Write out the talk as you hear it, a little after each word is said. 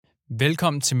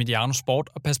Velkommen til Mediano Sport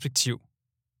og Perspektiv.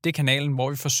 Det er kanalen, hvor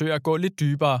vi forsøger at gå lidt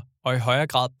dybere og i højere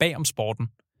grad bag om sporten.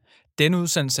 Denne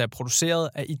udsendelse er produceret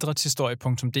af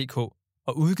idrætshistorie.dk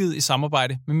og udgivet i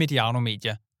samarbejde med Mediano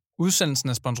Media. Udsendelsen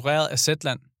er sponsoreret af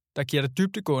Zetland, der giver dig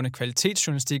dybdegående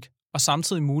kvalitetsjournalistik og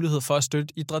samtidig mulighed for at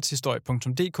støtte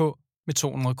idrætshistorie.dk med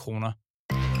 200 kroner.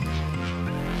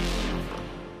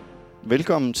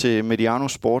 Velkommen til Mediano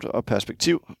Sport og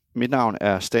Perspektiv. Mit navn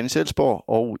er Stanis Elsborg,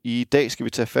 og i dag skal vi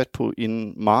tage fat på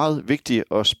en meget vigtig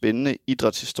og spændende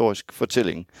idrætshistorisk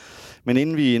fortælling. Men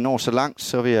inden vi når så langt,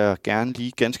 så vil jeg gerne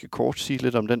lige ganske kort sige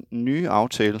lidt om den nye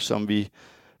aftale, som vi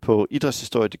på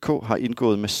idrætshistorie.dk har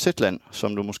indgået med Zetland,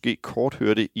 som du måske kort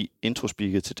hørte i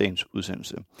introspeaket til dagens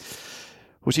udsendelse.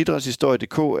 Hos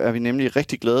idrætshistorie.dk er vi nemlig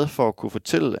rigtig glade for at kunne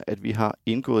fortælle, at vi har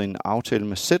indgået en aftale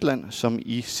med Zetland, som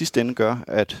i sidste ende gør,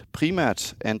 at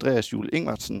primært Andreas Juel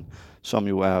Ingvartsen, som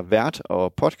jo er vært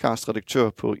og podcastredaktør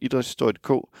på idrætshistorie.dk,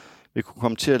 vil kunne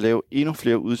komme til at lave endnu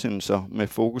flere udsendelser med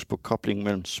fokus på koblingen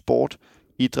mellem sport,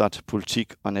 idræt,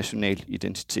 politik og national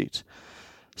identitet.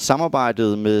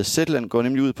 Samarbejdet med Zetland går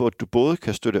nemlig ud på, at du både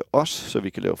kan støtte os, så vi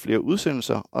kan lave flere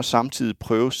udsendelser, og samtidig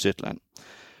prøve Zetland.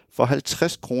 For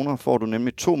 50 kroner får du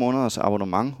nemlig 2 måneders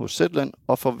abonnement hos Zetland,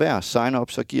 og for hver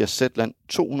sign-up så giver Zetland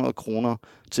 200 kroner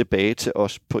tilbage til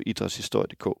os på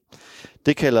idrætshistorie.dk.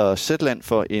 Det kalder Zetland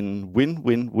for en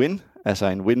win-win-win, altså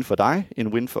en win for dig, en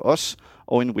win for os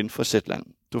og en win for Zetland.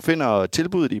 Du finder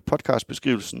tilbuddet i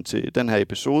podcastbeskrivelsen til den her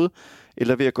episode,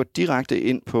 eller ved at gå direkte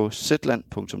ind på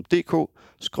zetland.dk/ih.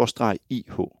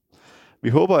 Vi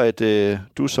håber, at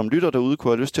du som lytter derude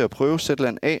kunne have lyst til at prøve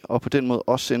Zetland af, og på den måde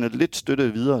også sende lidt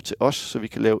støtte videre til os, så vi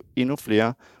kan lave endnu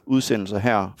flere udsendelser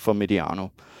her for Mediano.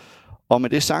 Og med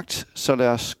det sagt, så lad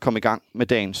os komme i gang med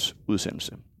dagens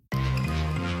udsendelse.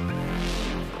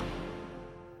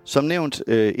 Som nævnt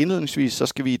indledningsvis, så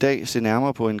skal vi i dag se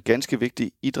nærmere på en ganske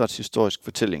vigtig idrætshistorisk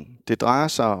fortælling. Det drejer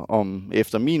sig om,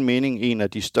 efter min mening, en af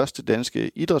de største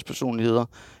danske idrætspersonligheder,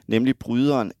 nemlig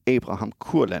bryderen Abraham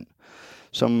Kurland,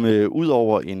 som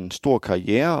udover en stor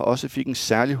karriere også fik en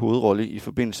særlig hovedrolle i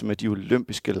forbindelse med de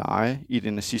olympiske lege i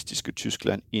det nazistiske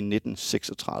Tyskland i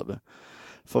 1936.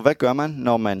 For hvad gør man,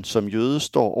 når man som jøde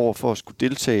står over for at skulle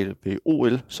deltage ved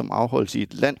OL, som afholdes i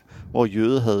et land, hvor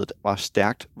jødehadet var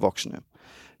stærkt voksende?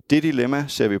 Det dilemma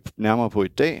ser vi nærmere på i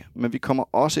dag, men vi kommer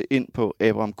også ind på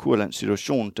Abraham Kurlands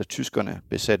situation, da tyskerne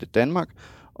besatte Danmark,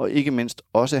 og ikke mindst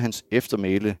også hans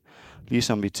eftermæle,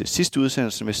 ligesom vi til sidste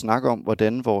udsendelse vil snakke om,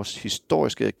 hvordan vores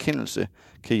historiske erkendelse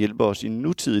kan hjælpe os i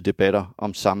nutidige debatter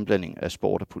om sammenblanding af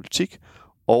sport og politik,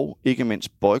 og ikke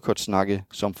mindst boykotsnakke,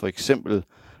 som for eksempel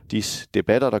de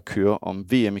debatter, der kører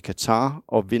om VM i Katar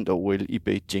og vinter-OL i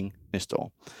Beijing næste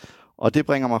år. Og det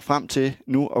bringer mig frem til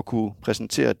nu at kunne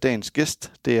præsentere dagens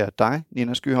gæst. Det er dig,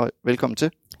 Nina Skyhøj. Velkommen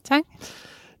til. Tak.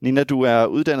 Nina, du er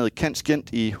uddannet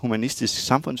cand.scient i humanistisk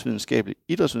samfundsvidenskabelig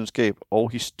idrætsvidenskab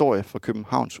og historie fra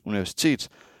Københavns Universitet.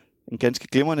 En ganske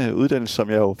glimrende uddannelse, som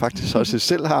jeg jo faktisk også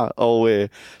selv har. Og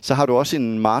så har du også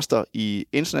en master i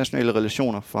internationale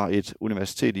relationer fra et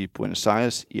universitet i Buenos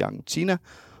Aires i Argentina.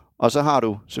 Og så har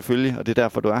du selvfølgelig, og det er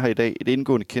derfor du er her i dag, et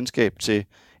indgående kendskab til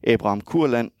Abraham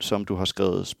Kurland, som du har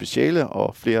skrevet speciale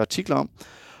og flere artikler om.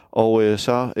 Og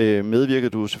så medvirker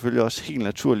du selvfølgelig også helt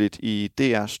naturligt i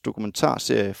DR's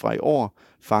dokumentarserie fra i år,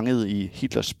 Fanget i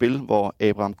Hitlers spil, hvor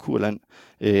Abraham Kurland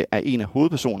er en af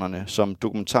hovedpersonerne, som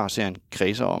dokumentarserien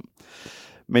kredser om.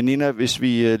 Men Nina, hvis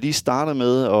vi lige starter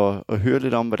med at høre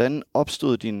lidt om, hvordan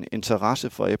opstod din interesse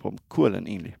for Abraham Kurland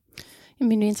egentlig?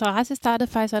 Min interesse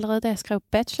startede faktisk allerede, da jeg skrev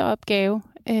bacheloropgave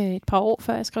et par år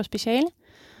før jeg skrev speciale.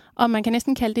 Og man kan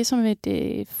næsten kalde det som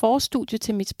et forstudie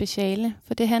til mit speciale,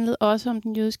 for det handlede også om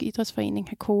den jødiske idrætsforening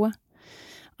Hakoah.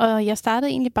 Og jeg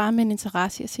startede egentlig bare med en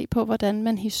interesse i at se på, hvordan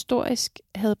man historisk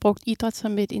havde brugt idræt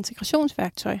som et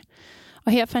integrationsværktøj.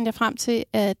 Og her fandt jeg frem til,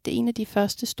 at en af de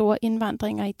første store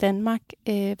indvandringer i Danmark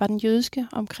var den jødiske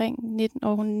omkring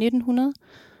år 1900,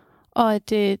 og at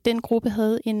den gruppe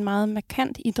havde en meget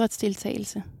markant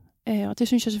idrætsdeltagelse. Og det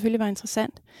synes jeg selvfølgelig var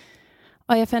interessant.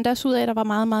 Og jeg fandt også ud af, at der var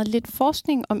meget, meget lidt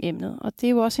forskning om emnet, og det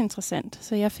er jo også interessant.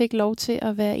 Så jeg fik lov til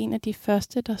at være en af de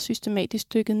første, der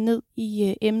systematisk dykkede ned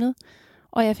i emnet.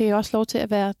 Og jeg fik også lov til at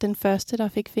være den første, der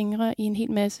fik fingre i en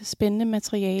hel masse spændende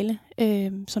materiale,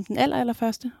 som den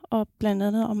allerførste, og blandt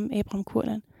andet om Abraham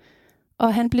Kurland.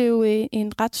 Og han blev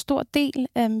en ret stor del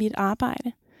af mit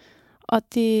arbejde, og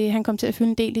han kom til at fylde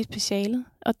en del i specialet.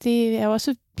 Og det er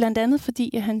også blandt andet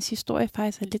fordi, at hans historie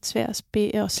faktisk er lidt svær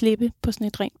at slippe på sådan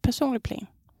et rent personligt plan.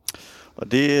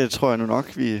 Og det tror jeg nu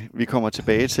nok, vi kommer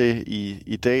tilbage til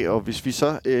i dag. Og hvis vi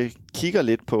så kigger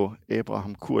lidt på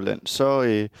Abraham Kurland,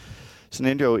 Så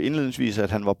nævnte jeg jo indledningsvis,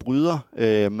 at han var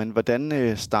bryder, men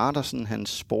hvordan starter sådan hans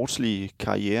sportslige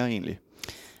karriere egentlig?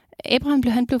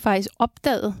 Abraham blev faktisk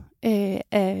opdaget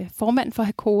af formanden for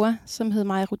Hakoah, som hed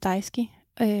Maja Rudajski.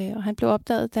 Og han blev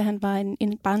opdaget, da han var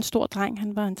bare en stor dreng.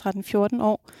 Han var en 13-14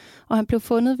 år. Og han blev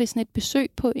fundet ved sådan et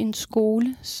besøg på en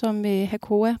skole, som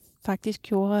Hakoah faktisk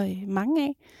gjorde mange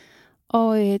af.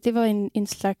 Og det var en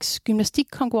slags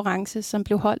gymnastikkonkurrence, som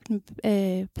blev holdt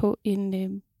på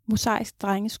en mosaisk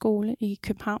drengeskole i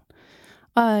København.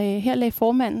 Og her lagde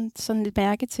formanden sådan lidt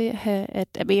mærke til,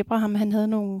 at Abraham han havde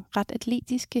nogle ret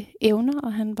atletiske evner,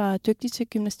 og han var dygtig til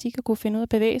gymnastik og kunne finde ud af at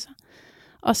bevæge sig.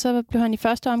 Og så blev han i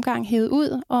første omgang hævet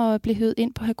ud og blev hævet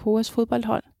ind på Hakoahs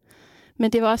fodboldhold.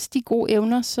 Men det var også de gode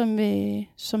evner,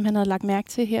 som han havde lagt mærke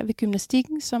til her ved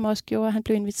gymnastikken, som også gjorde, at han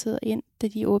blev inviteret ind, da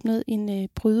de åbnede en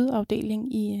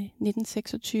brydeafdeling i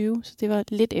 1926. Så det var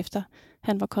lidt efter,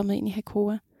 han var kommet ind i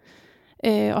Hakoah.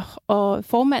 Og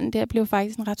formanden der blev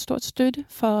faktisk en ret stort støtte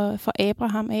for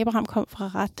Abraham. Abraham kom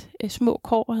fra ret små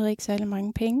kår og havde ikke særlig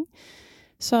mange penge.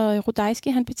 Så Rudajski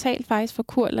han betalte faktisk for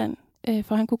Kurland,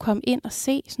 for han kunne komme ind og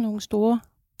se sådan nogle store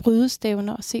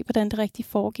brydestævner og se, hvordan det rigtig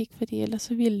foregik, fordi ellers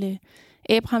så ville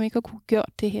Abraham ikke have kunne gjort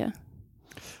det her.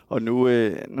 Og nu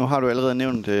har du allerede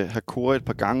nævnt Hakoah et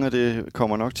par gange, og det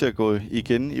kommer nok til at gå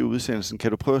igen i udsendelsen.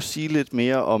 Kan du prøve at sige lidt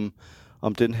mere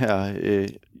om den her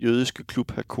jødiske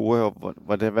klub Hakoah, og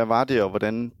hvad var det, og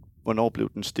hvornår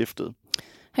blev den stiftet?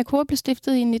 Hakoah blev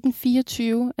stiftet i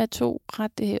 1924 af to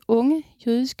ret unge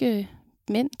jødiske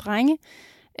drenge,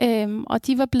 og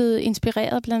de var blevet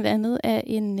inspireret blandt andet af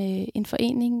en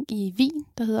forening i Wien,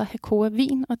 der hedder Hakoah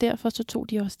Wien, og derfor så tog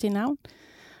de også det navn.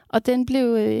 Og den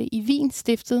blev i Wien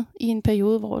stiftet i en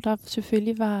periode, hvor der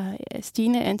selvfølgelig var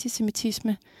stigende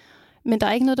antisemitisme. Men der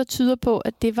er ikke noget, der tyder på,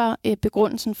 at det var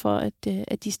begrundelsen for,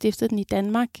 at de stiftede den i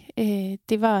Danmark.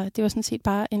 Det var sådan set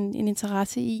bare en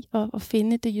interesse i at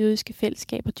finde det jødiske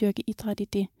fællesskab og dyrke idræt i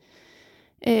det.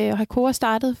 Og Hakoah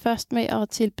startede først med at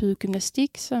tilbyde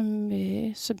gymnastik, som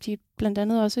de blandt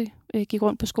andet også gik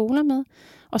rundt på skoler med.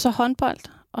 Og så håndbold,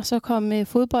 og så kom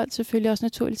fodbold selvfølgelig også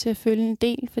naturligt til at følge en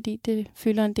del, fordi det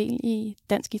fylder en del i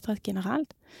dansk idræt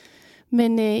generelt.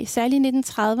 Men særligt i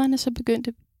 1930'erne så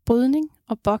begyndte brydning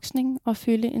og boksning at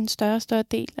fylde en større og større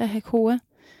del af Hakoah.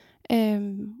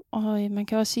 Og man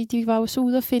kan også sige, at de var jo så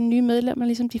ude at finde nye medlemmer,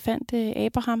 ligesom de fandt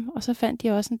Abraham, og så fandt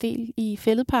de også en del i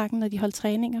Fælledparken, når de holdt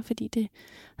træninger, fordi det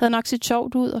havde nok set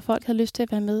sjovt ud, og folk havde lyst til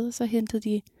at være med, og så hentede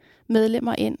de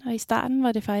medlemmer ind. Og i starten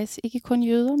var det faktisk ikke kun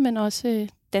jøder, men også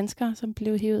danskere, som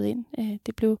blev hævet ind.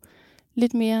 Det blev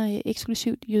lidt mere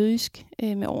eksklusivt jødisk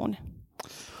med årene.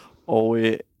 Og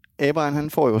Abraham han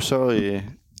får jo så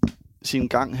sin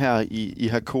gang her i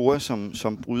Hakoah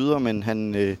som bryder, men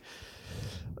han...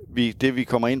 Det vi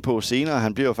kommer ind på senere,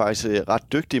 han bliver jo faktisk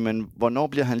ret dygtig, men hvornår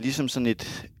bliver han ligesom sådan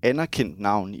et anerkendt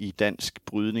navn i dansk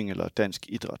brydning eller dansk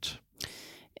idræt?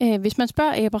 Hvis man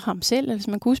spørger Abraham selv, eller hvis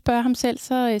man kunne spørge ham selv,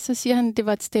 så siger han, at det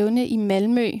var et stævne i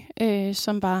Malmø,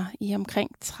 som var i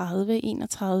omkring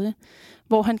 30-31,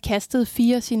 hvor han kastede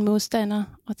 4 af sine modstandere,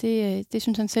 og det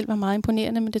synes han selv var meget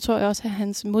imponerende, men det tror jeg også, at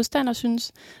hans modstandere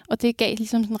synes, og det gav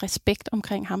ligesom sådan respekt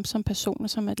omkring ham som person og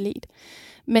som atlet.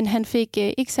 Men han fik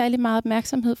ikke særlig meget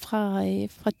opmærksomhed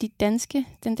fra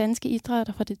den danske idræt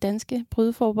og fra det danske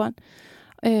brydeforbund,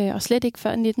 og slet ikke før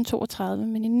 1932.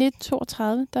 Men i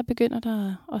 1932, der begynder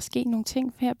der at ske nogle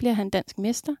ting. Her bliver han dansk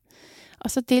mester,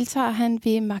 og så deltager han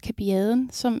ved Maccabiaden,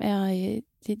 som er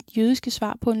det jødiske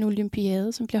svar på en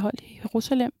olympiade, som bliver holdt i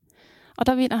Jerusalem. Og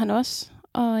der vinder han også,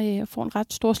 og får en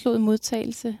ret storslået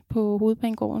modtagelse på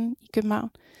Hovedbanegården i København,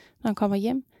 når han kommer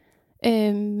hjem.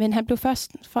 Men han blev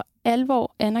først for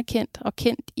alvor anerkendt og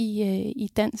kendt i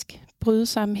dansk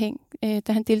brydesammenhæng,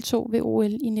 da han deltog ved OL i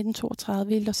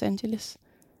 1932 i Los Angeles.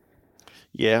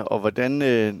 Ja, og hvordan,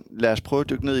 lad os prøve at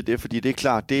dykke ned i det, fordi det er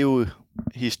klart, det er jo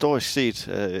historisk set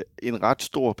en ret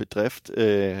stor bedrift,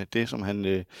 det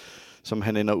som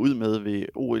han ender ud med ved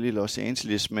OL i Los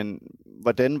Angeles, men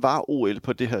hvordan var OL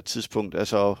på det her tidspunkt?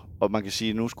 Altså, og man kan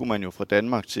sige, nu skulle man jo fra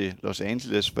Danmark til Los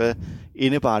Angeles. Hvad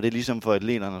indebar det ligesom for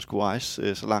atleterne at skulle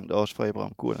rejse så langt, også fra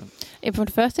Abraham Kurland? For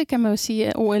det første kan man jo sige,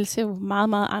 at OL ser jo meget,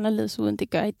 meget anderledes ud, end det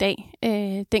gør i dag.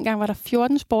 Dengang var der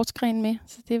 14 sportsgrene med,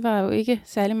 så det var jo ikke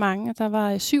særlig mange. Der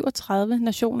var 37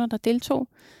 nationer, der deltog,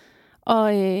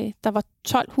 og der var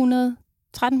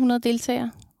 1300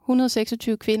 deltagere,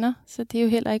 126 kvinder, så det er jo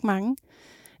heller ikke mange.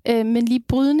 Men lige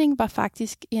brydning var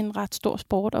faktisk en ret stor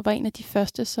sport, og var en af de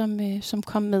første, som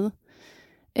kom med.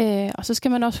 Og så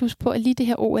skal man også huske på, at lige det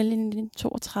her OL i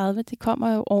 1932, det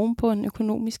kommer jo oven på en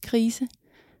økonomisk krise,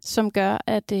 som gør,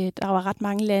 at der var ret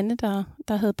mange lande,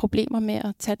 der havde problemer med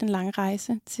at tage den lange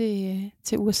rejse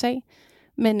til USA.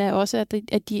 men også,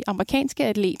 at de amerikanske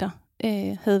atleter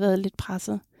havde været lidt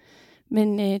presset.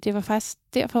 Men det var faktisk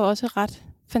derfor også ret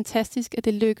fantastisk, at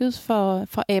det lykkedes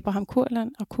for Abraham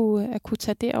Kurland at kunne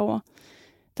tage derover.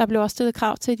 Der blev også stillet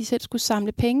krav til, at de selv skulle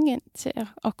samle penge ind til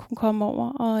at kunne komme over,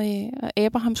 og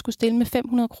Abraham skulle stille med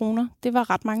 500 kroner. Det var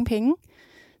ret mange penge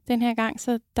den her gang,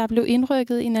 så der blev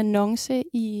indrykket en annonce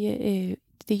i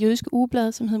det jødiske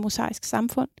ugeblad, som hed Mosaisk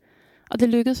Samfund, og det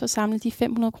lykkedes at samle de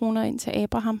 500 kroner ind til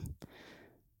Abraham.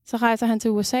 Så rejser han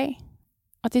til USA,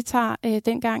 og det tager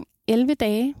dengang 11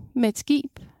 dage med et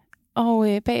skib,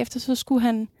 og bagefter så skulle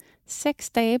han 6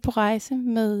 dage på rejse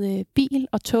med bil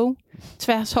og tog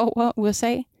tværs over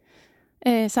USA,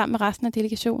 sammen med resten af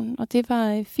delegationen. Og det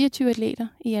var 24 atleter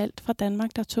i alt fra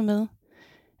Danmark, der tog med.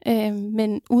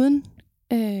 Men uden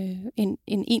en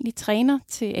egentlig træner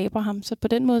til Abraham. Så på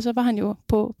den måde, så var han jo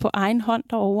på egen hånd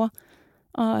derovre,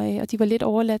 og de var lidt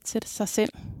overladt til sig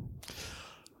selv.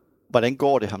 Hvordan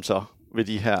går det ham så ved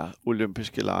de her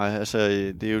olympiske lege? Altså,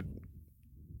 det er jo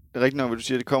rigtigt nok, hvad du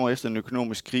siger, det kommer efter en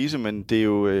økonomisk krise, men det er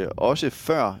jo også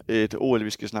før et OL, vi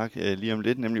skal snakke lige om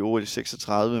lidt, nemlig OL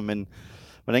 36, men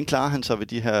hvordan klarer han sig ved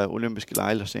de her olympiske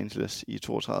lege i Los Angeles i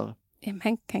 32? Jamen,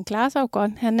 han klarer sig jo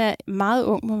godt. Han er meget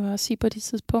ung, må man også sige på det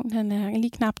tidspunkt. Han er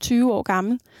lige knap 20 år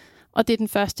gammel, og det er den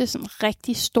første sådan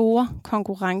rigtig store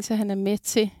konkurrence, han er med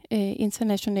til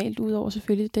internationalt, udover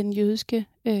selvfølgelig den jødiske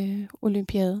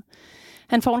olympiade.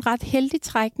 Han får en ret heldig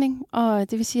trækning,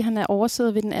 og det vil sige, at han er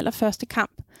oversiddet ved den allerførste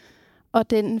kamp. Og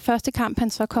den første kamp, han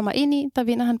så kommer ind i, der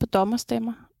vinder han på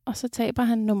dommerstemmer, og så taber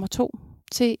han nummer 2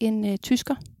 til en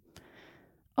tysker.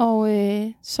 Og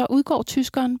så udgår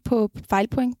tyskeren på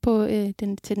fejlpoint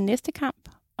til den næste kamp,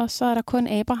 og så er der kun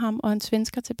Abraham og en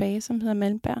svensker tilbage, som hedder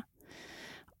Malmberg.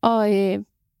 Og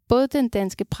både den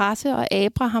danske presse og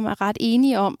Abraham er ret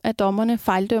enige om, at dommerne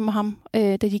fejldømmer ham,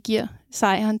 da de giver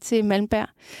sejren til Malmberg.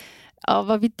 Og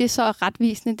hvorvidt det så er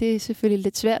retvisende, det er selvfølgelig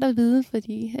lidt svært at vide,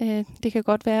 fordi det kan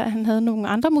godt være, at han havde nogle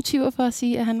andre motiver for at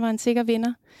sige, at han var en sikker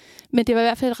vinder. Men det var i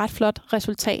hvert fald et ret flot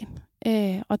resultat,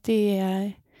 og det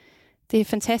er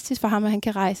fantastisk for ham, at han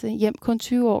kan rejse hjem kun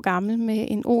 20 år gammel med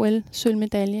en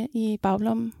OL-sølvmedalje i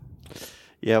baglommen.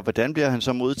 Ja, hvordan bliver han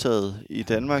så modtaget i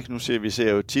Danmark? Nu ser vi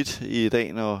jo tit i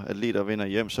dag, når atleter vinder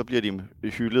hjem, så bliver de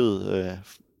hyldet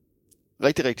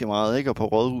rigtig, rigtig meget, ikke? Og på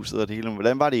rådhuset og det hele.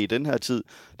 Hvordan var det i den her tid?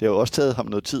 Det har jo også taget ham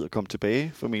noget tid at komme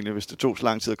tilbage, formentlig, hvis det tog så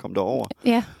lang tid at komme derover.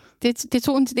 Ja, det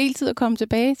tog en del tid at komme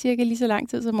tilbage, cirka lige så lang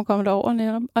tid, som at komme derover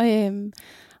netop.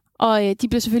 Og de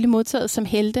blev selvfølgelig modtaget som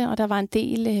helte, og der var en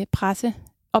del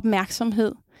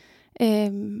presseopmærksomhed.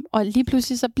 Og lige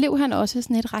pludselig så blev han også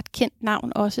sådan et ret kendt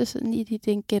navn, også sådan i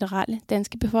den generelle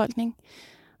danske befolkning.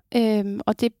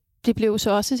 Og det blev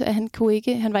så også, at han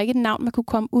var ikke et navn, man kunne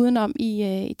komme udenom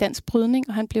i dansk brydning,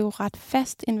 og han blev ret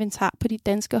fast inventar på de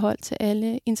danske hold til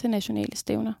alle internationale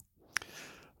stævner.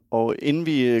 Og inden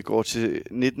vi går til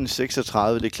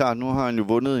 1936, det er klart, nu har han jo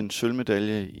vundet en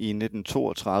sølvmedalje i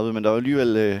 1932, men der er jo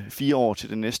alligevel 4 år til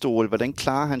det næste OL. Hvordan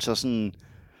klarer han sig sådan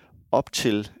op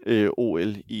til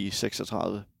OL i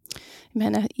 36? Men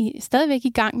han er stadigvæk i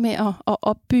gang med at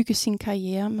opbygge sin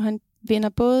karriere. Han vinder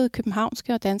både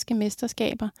københavnske og danske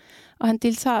mesterskaber, og han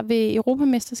deltager ved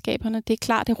europamesterskaberne. Det er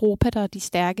klart Europa, der er de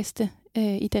stærkeste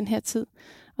i den her tid.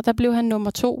 Og der blev han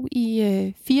nummer 2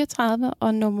 i 34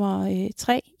 og nummer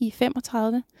 3 i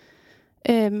 35.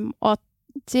 Og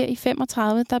der i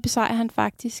 35, der besejrer han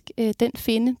faktisk den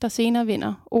finne, der senere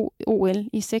vinder OL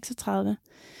i 36.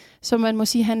 Så man må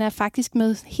sige, at han er faktisk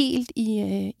med helt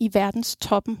i verdens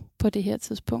toppen på det her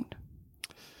tidspunkt.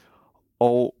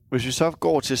 Og hvis vi så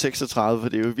går til 36, for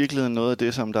det er jo i virkeligheden noget af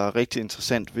det, som der er rigtig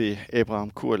interessant ved Abraham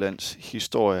Kurlands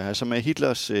historie. Altså med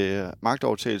Hitlers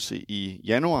magtovertagelse i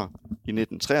januar i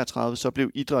 1933, så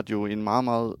blev idræt jo en meget,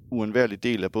 meget uundværlig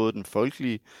del af både den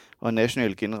folkelige og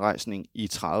nationale genrejsning i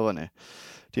 30'erne.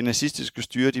 Det nazistiske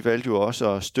styre, de valgte jo også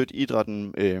at støtte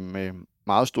idrætten med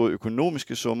meget store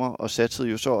økonomiske summer, og satsede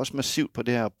jo så også massivt på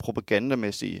det her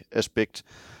propagandamæssige aspekt,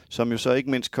 som jo så ikke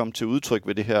mindst kom til udtryk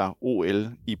ved det her OL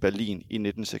i Berlin i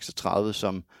 1936,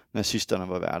 som nazisterne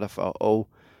var værter for. Og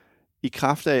i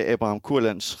kraft af Abraham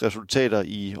Kurlands resultater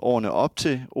i årene op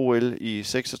til OL i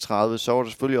 36, så var der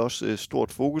selvfølgelig også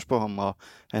stort fokus på ham, og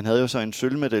han havde jo så en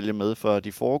sølvmedalje med for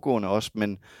de foregående også,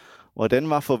 men hvordan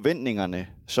var forventningerne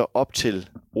så op til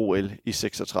OL i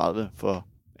 36 for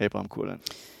Abraham Kurland?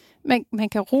 Man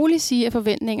kan roligt sige, at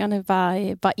forventningerne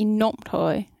var enormt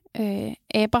høje.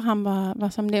 Abraham var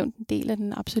som nævnt en del af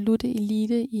den absolute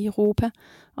elite i Europa,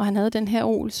 og han havde den her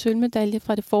OL-sølvmedalje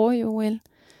fra det forrige OL.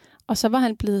 Og så var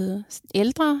han blevet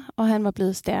ældre, og han var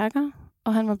blevet stærkere,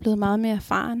 og han var blevet meget mere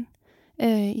erfaren.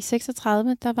 I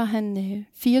 36, der var han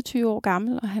 24 år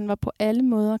gammel, og han var på alle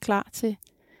måder klar til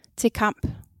til kamp.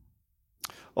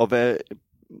 Og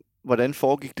hvordan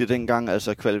foregik det dengang?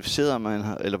 Altså kvalificerede man,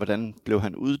 eller hvordan blev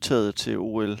han udtaget til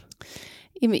OL?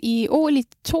 I OL i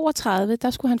 32,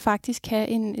 der skulle han faktisk have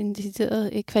en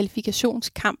decideret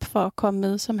kvalifikationskamp for at komme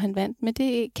med, som han vandt. Men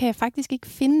det kan jeg faktisk ikke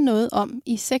finde noget om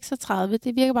i 36.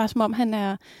 Det virker bare som om, han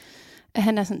er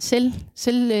sådan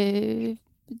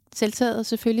selvtaget.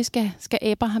 Selvfølgelig skal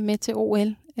Abraham med til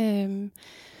OL.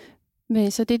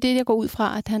 Men så det er det, jeg går ud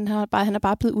fra, at han er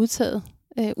bare blevet udtaget,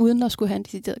 uden at skulle have en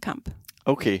decideret kamp.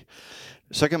 Okay.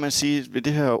 Så kan man sige, at ved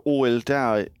det her OL,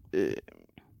 der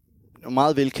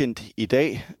meget velkendt i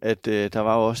dag, at der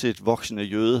var også et voksende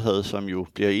jødehad, som jo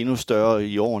bliver endnu større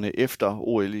i årene efter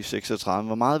OL i 36.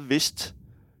 Hvor meget vidste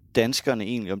danskerne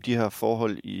egentlig om de her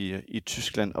forhold i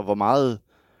Tyskland, og hvor meget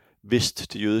vidste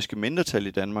det jødiske mindretal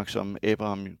i Danmark, som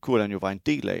Abraham Kurland jo var en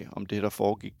del af, om det der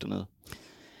foregik dernede?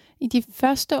 I de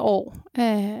første år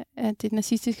af det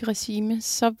nazistiske regime,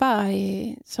 så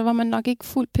var man nok ikke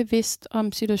fuldt bevidst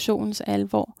om situationens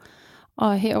alvor.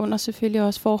 Og herunder selvfølgelig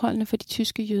også forholdene for de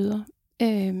tyske jøder.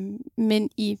 Men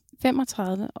i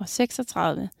 35 og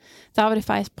 36, der var det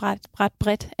faktisk ret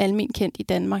bredt alment kendt i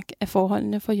Danmark, at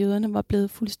forholdene for jøderne var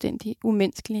blevet fuldstændig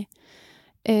umenneskelige.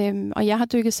 Og jeg har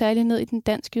dykket særligt ned i den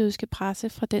dansk-jødiske presse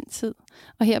fra den tid.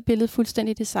 Og her er billedet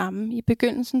fuldstændig det samme. I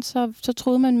begyndelsen så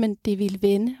troede man, at det ville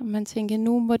vende, og man tænkte,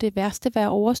 nu må det værste være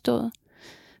overstået.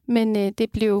 Men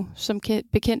det blev som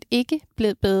bekendt ikke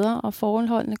blevet bedre, og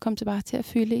forholdene kom tilbage til at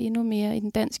fylde endnu mere i den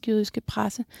dansk-jødiske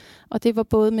presse. Og det var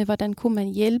både med, hvordan kunne man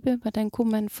hjælpe, hvordan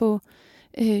kunne man få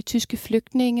tyske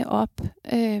flygtninge op.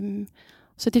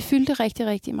 Så det fyldte rigtig,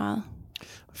 rigtig meget.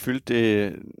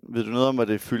 Ved du noget om, hvad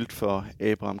det fyldte for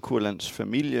Abraham Kurlands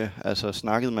familie? Altså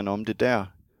snakkede man om det der?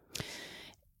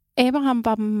 Abraham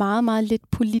var meget, meget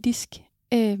lidt politisk.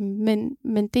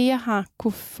 Men det, jeg har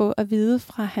kunne få at vide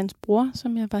fra hans bror,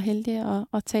 som jeg var heldig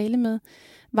at tale med,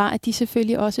 var, at de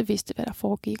selvfølgelig også vidste, hvad der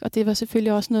foregik. Og det var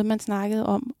selvfølgelig også noget, man snakkede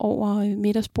om over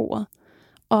middagsbordet.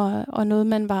 Og noget,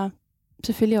 man var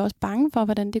selvfølgelig også bange for,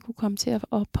 hvordan det kunne komme til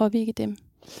at påvirke dem.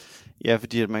 Ja,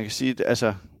 fordi at man kan sige,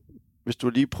 altså hvis du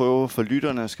lige prøver for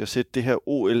lytterne skal sætte det her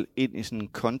OL ind i sådan en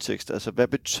kontekst, altså hvad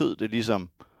betød det ligesom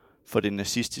for det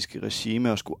nazistiske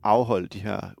regime at skulle afholde de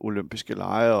her olympiske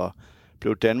lege, og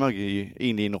blev Danmark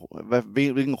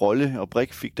hvilken rolle og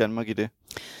brik fik Danmark i det?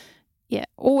 Ja,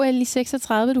 OL i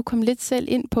 36, du kom lidt selv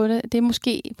ind på det, det er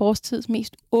måske vores tids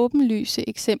mest åbenlyse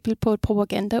eksempel på et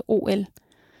propaganda-OL.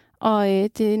 Og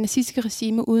det nazistiske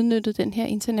regime udnyttede den her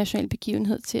internationale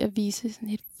begivenhed til at vise sådan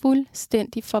et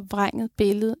fuldstændig forvrænget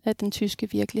billede af den tyske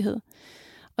virkelighed.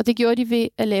 Og det gjorde de ved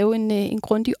at lave en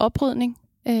grundig oprydning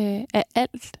af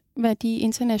alt, hvad de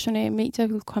internationale medier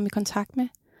ville komme i kontakt med.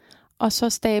 Og så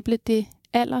stable det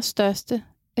allerstørste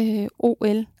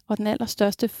OL og den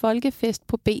allerstørste folkefest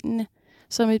på benene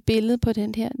som et billede på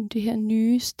det her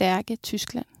nye, stærke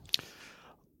Tyskland.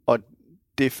 Og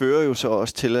det fører jo så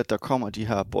også til, at der kommer de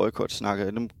her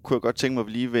boycott-snakker. Nu kunne jeg godt tænke mig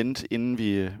at lige vente, inden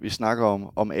vi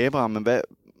snakker om Abraham. Men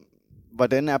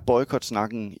hvordan er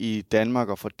boycott-snakken i Danmark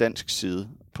og fra dansk side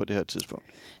på det her tidspunkt?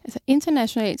 Altså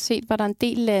internationalt set var der en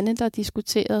del lande, der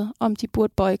diskuterede, om de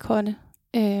burde boykotte.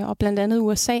 Og blandt andet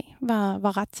USA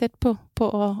var ret tæt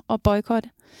på at boykotte.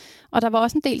 Og der var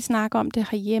også en del snak om det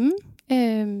herhjemme.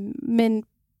 Men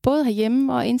både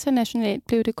herhjemme og internationalt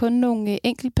blev det kun nogle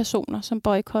enkelte personer, som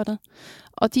boykottede.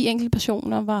 Og de enkelte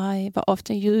personer var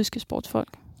ofte jødiske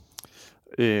sportsfolk.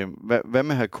 Hvad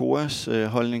med Hakoas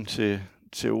holdning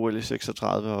til OL i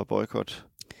 36 og boykot?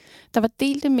 Der var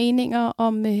delte meninger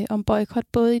om boykot,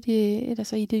 både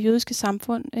i det jødiske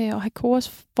samfund, og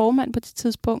Hakoas formand på det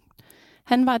tidspunkt,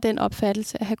 han var den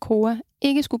opfattelse, at Hakoa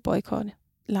ikke skulle boykotte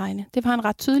legene. Det var han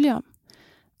ret tydelig om.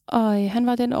 Og han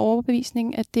var den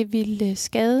overbevisning, at det ville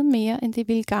skade mere, end det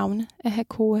ville gavne, at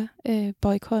Hakoa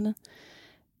boykottede.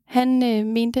 Han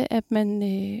mente, at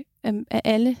at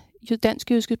alle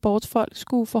dansk-jødiske sportsfolk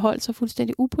skulle forholde sig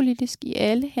fuldstændig upolitisk i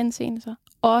alle henseender,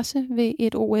 også ved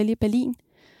et OL i Berlin.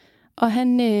 Og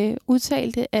han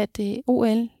udtalte, at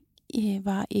OL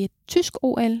var et tysk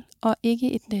OL, og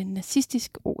ikke et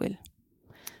nazistisk OL.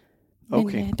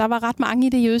 Okay. Men der var ret mange i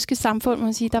det jødiske samfund, må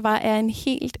man sige. Der var en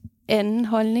helt anden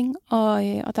holdning,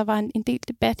 og der var en del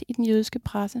debat i den jødiske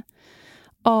presse.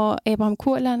 Og Abraham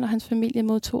Kurland og hans familie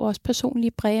modtog også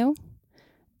personlige breve,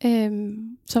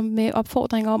 som med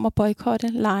opfordringer om at boykotte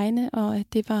legene, og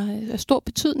at det var af stor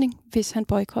betydning, hvis han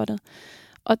boykottede.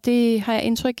 Og det har jeg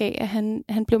indtryk af, at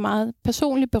han blev meget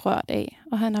personligt berørt af,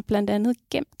 og han har blandt andet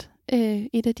gemt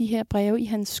et af de her breve i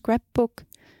hans scrapbook,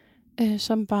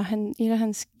 som var et af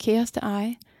hans kæreste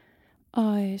eje.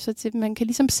 Og så man kan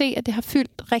ligesom se, at det har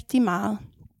fyldt rigtig meget.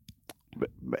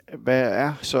 Hvad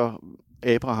er så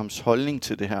Abrahams holdning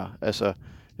til det her, altså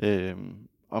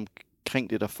omkring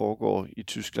det, der foregår i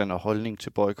Tyskland, og holdning til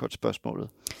boykot-spørgsmålet?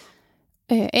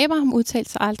 Abraham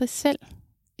udtalte sig aldrig selv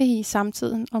i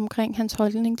samtiden omkring hans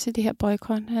holdning til det her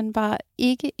boykot. Han var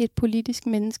ikke et politisk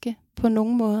menneske på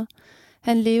nogen måde.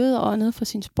 Han levede og åndede for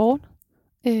sin sport,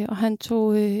 og han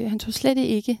tog slet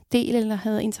ikke del eller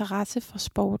havde interesse for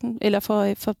sporten eller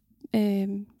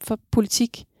for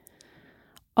politik.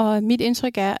 Og mit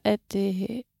indtryk er, at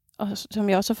og som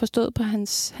jeg også har forstået på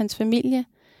hans familie,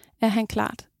 at han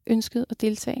klart ønskede at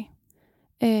deltage.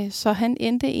 Så han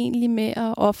endte egentlig med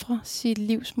at ofre sit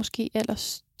livs måske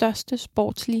allerstørste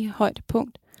sportslige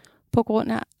højdepunkt på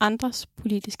grund af andres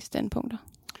politiske standpunkter.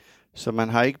 Så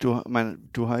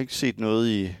du har ikke set noget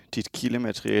i dit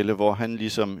kildemateriale, hvor han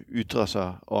ligesom ytrer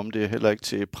sig om det, heller ikke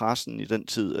til pressen i den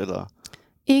tid, eller?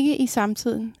 Ikke i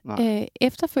samtiden.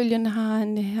 Efterfølgende har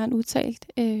han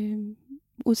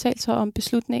udtalt sig om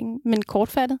beslutningen, men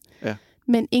kortfattet. Ja.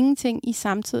 Men ingenting i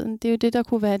samtiden. Det er jo det, der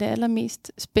kunne være det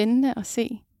allermest spændende at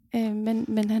se.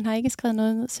 Men han har ikke skrevet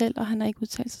noget ned selv, og han har ikke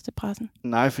udtalt sig til pressen.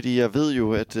 Nej, fordi jeg ved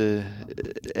jo, at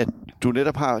du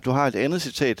netop har et andet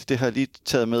citat. Det har jeg lige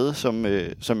taget med,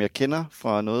 som jeg kender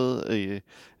fra noget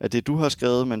af det, du har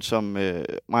skrevet, men som mig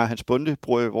og Hans Bonde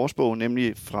bruger i vores bog,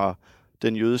 nemlig fra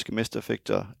den jødiske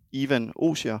mesterfægter Ivan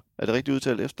Osier. Er det rigtigt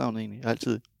udtalt efternavnet egentlig? Jeg har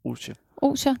altid Osier.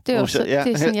 Osier, det er også det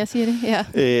er sådan, jeg siger det. Ja.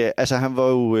 Altså han var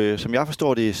jo, som jeg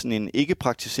forstår det, sådan en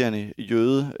ikke-praktiserende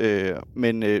jøde,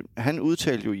 men han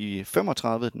udtalte jo i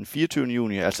 35, den 24.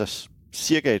 juni, altså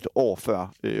cirka et år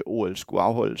før OL skulle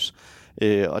afholdes.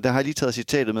 Og der har jeg lige taget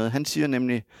citatet med. Han siger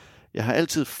nemlig, jeg har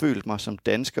altid følt mig som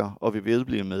dansker og vil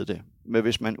vedblive med det. Men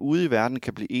hvis man ude i verden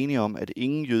kan blive enige om, at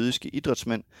ingen jødiske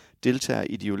idrætsmænd deltager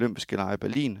i de olympiske lege i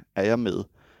Berlin, er jeg med.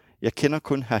 Jeg kender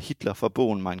kun hr. Hitler fra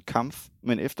bogen Mein Kampf,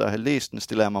 men efter at have læst den,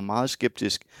 stiller jeg mig meget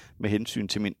skeptisk med hensyn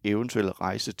til min eventuelle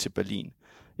rejse til Berlin.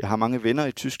 Jeg har mange venner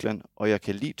i Tyskland, og jeg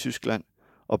kan lide Tyskland,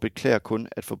 og beklager kun,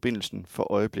 at forbindelsen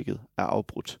for øjeblikket er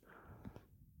afbrudt.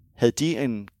 Havde de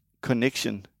en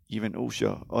connection, Ivan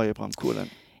Osier og Abraham Kurland?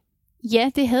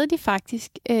 Ja, det havde de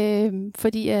faktisk,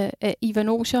 fordi Ivan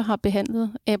Osier har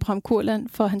behandlet Abraham Kurland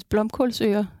for hans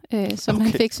blomkålsører, som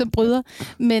han fik som bryder,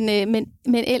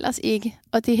 men ellers ikke.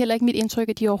 Og det er heller ikke mit indtryk,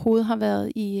 at de overhovedet har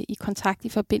været i kontakt i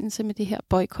forbindelse med det her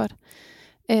boykot.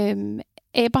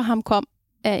 Abraham kom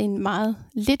af en meget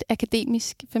lidt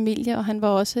akademisk familie, og han var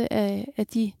også af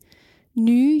de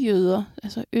nye jøder,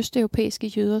 altså østeuropæiske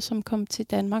jøder, som kom til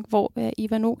Danmark, hvor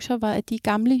Ivan Osier var af de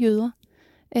gamle jøder,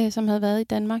 som havde været i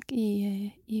Danmark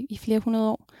i flere hundrede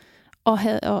år.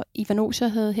 Og Ivan Osier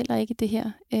havde heller ikke det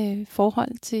her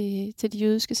forhold til det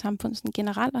jødiske samfund sådan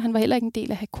generelt, og han var heller ikke en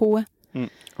del af Hakoah.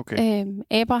 Okay.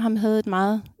 Abraham havde et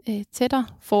meget tættere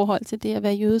forhold til det at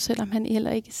være jøde, selvom han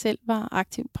heller ikke selv var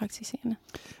aktivt praktiserende.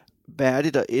 Hvad er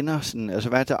det, der ender sådan, altså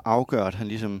hvad er det, der afgør, at han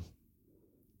ligesom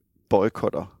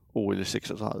boykotter OL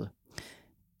 36?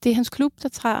 Det er hans klub, der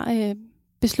tager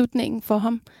beslutningen for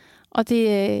ham, og det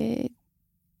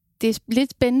er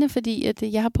lidt spændende, fordi at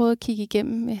jeg har prøvet at kigge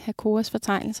igennem Hakoahs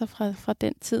fortegnelser fra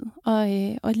den tid.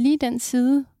 Og lige den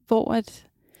side, hvor at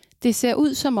det ser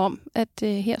ud som om, at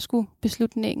her skulle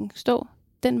beslutningen stå,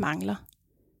 den mangler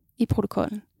i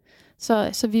protokollen.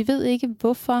 Så vi ved ikke,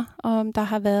 hvorfor, om der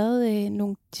har været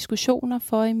nogle diskussioner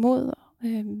for og imod.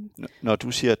 Når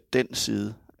du siger den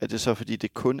side, er det så, fordi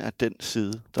det kun er den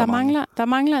side, der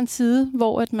mangler en side,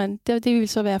 hvor at det vil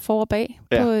så være for og bag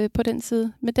på den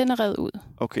side, men den er revet ud.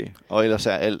 Okay, og ellers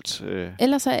er alt?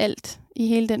 Ellers er alt i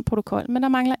hele den protokol, men der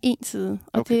mangler en side,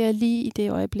 og det er lige i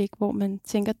det øjeblik, hvor man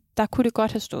tænker, der kunne det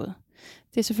godt have stået.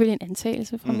 Det er selvfølgelig en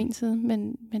antagelse fra min side,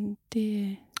 men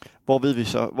det...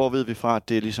 Hvor ved vi fra, at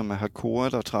det ligesom er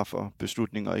Hakoah, der træffer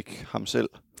beslutninger, og ikke ham selv?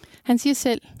 Han siger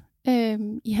selv,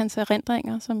 i hans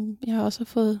erindringer, som jeg også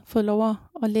har fået lov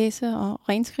at læse og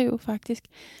renskrive faktisk,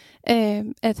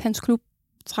 at hans klub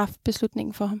traf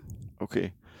beslutningen for ham. Okay.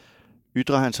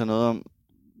 Ytrer han sig noget om,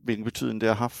 hvilken betydning det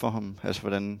har haft for ham? Altså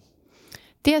hvordan?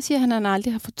 Det jeg siger, at han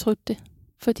aldrig har fortrudt det,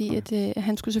 fordi at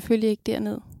han skulle selvfølgelig ikke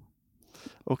derned.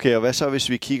 Okay, og hvad så, hvis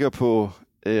vi kigger på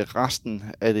resten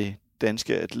af de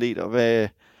danske atleter? Hvad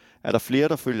er der flere,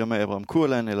 der følger med Abraham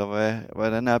Kurland, eller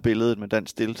hvordan er billedet med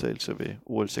dansk deltagelse ved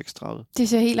OL 36? Det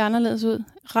ser helt anderledes ud.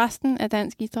 Resten af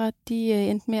dansk idræt, de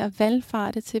endte med at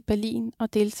valfarte til Berlin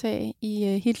og deltage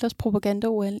i Hitlers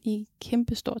propaganda-OL i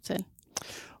kæmpestort tal.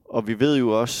 Og vi ved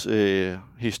jo også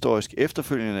historisk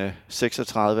efterfølgende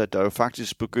 36, at der jo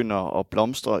faktisk begynder at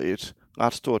blomstre et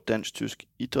ret stort dansk-tysk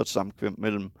idrætssamkvem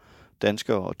mellem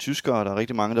danskere og tyskere. Der er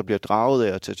rigtig mange, der bliver draget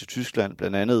af at tage til Tyskland,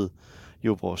 blandt andet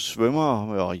jo vores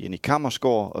svømmer og Jenny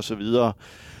Kammersgaard og så videre.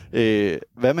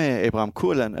 Hvad med Abraham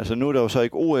Kurland? Altså nu er der jo så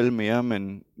ikke OL mere,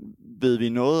 men ved vi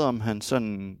noget om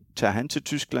tager han til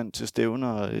Tyskland til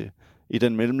stævner i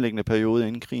den mellemliggende periode,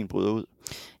 inden krigen bryder ud?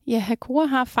 Ja, Hakoah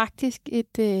har faktisk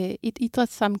et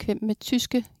idrætssammenkvem med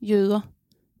tyske jøder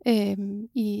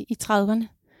i 30'erne.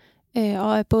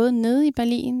 Og er både nede i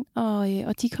Berlin,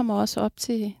 og de kommer også op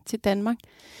til Danmark.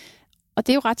 Og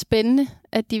det er jo ret spændende,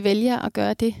 at de vælger at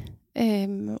gøre det,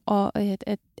 og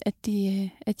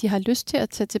at de har lyst til at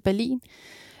tage til Berlin.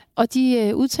 Og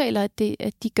de udtaler,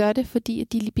 at de gør det, fordi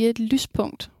at de bliver et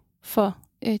lyspunkt for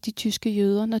de tyske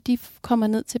jøder, når de kommer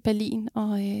ned til Berlin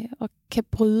og kan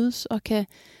brydes og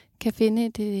kan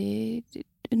finde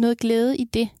noget glæde i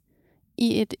det,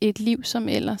 i et liv, som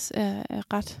ellers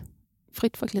er ret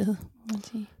frit for glæde, må man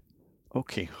sige.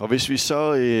 Okay, og hvis vi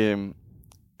så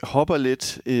hopper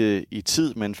lidt i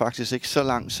tid, men faktisk ikke så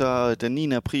langt, så den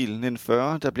 9. april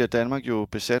 1940, der bliver Danmark jo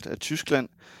besat af Tyskland,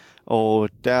 og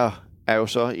der er jo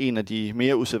så en af de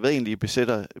mere usædvanlige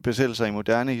besættelser i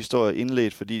moderne historie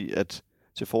indledt, fordi at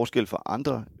til forskel fra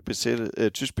andre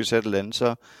tysk besatte lande,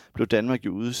 så blev Danmark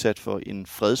jo udsat for en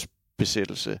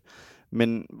fredsbesættelse.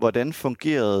 Men hvordan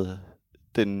fungerede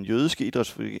den jødiske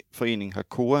idrætsforening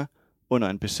Hakoah under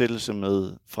en besættelse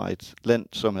fra et land,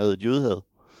 som havde et jødehad?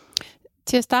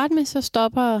 Til at starte med, så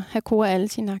stopper Hakoah alle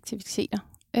sine aktiviteter.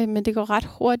 Men det går ret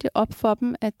hurtigt op for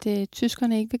dem, at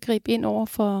tyskerne ikke vil gribe ind over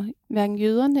for hverken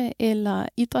jøderne eller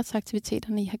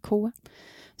idrætsaktiviteterne i Hakoah.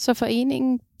 Så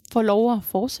foreningen får lov at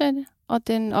fortsætte, og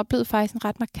den oplevede faktisk en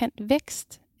ret markant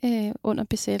vækst under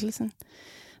besættelsen.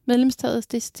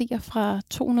 Medlemstallet det stiger fra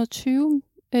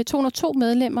 202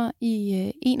 medlemmer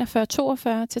i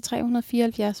 41-42 til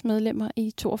 374 medlemmer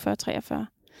i 42-43.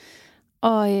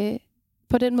 Og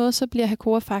på den måde så bliver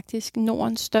Hakoah faktisk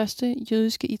Nordens største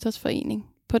jødiske idrætsforening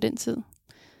på den tid.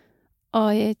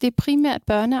 Og det er primært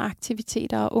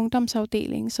børneaktiviteter og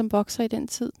ungdomsafdelingen, som vokser i den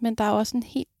tid, men der er også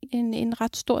en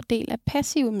ret stor del af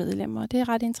passive medlemmer. Det er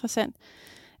ret interessant,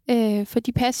 for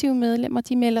de passive medlemmer,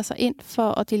 de melder sig ind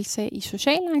for at deltage i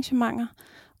sociale arrangementer,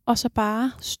 og så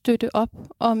bare støtte op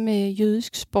om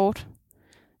jødisk sport.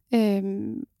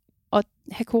 Og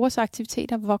Hakoahs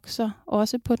aktiviteter vokser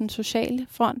også på den sociale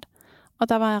front, og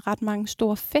der var ret mange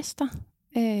store fester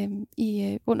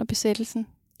under besættelsen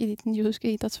i den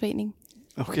jødiske idrætsforening.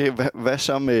 Okay,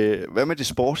 hvad med det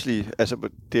sportslige? Altså,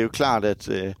 det er jo klart, at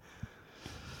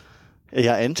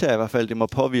jeg antager i hvert fald, det må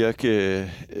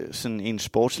påvirke sådan en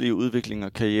sportslig udvikling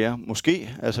og karriere. Måske.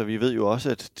 Altså, vi ved jo også,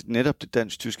 at netop det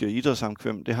dansk-tyske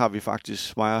idrætssamkvem, det har vi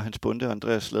faktisk, mig og Hans Bunde og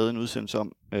Andreas lavet en udsendelse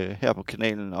om her på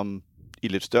kanalen, om i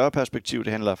lidt større perspektiv.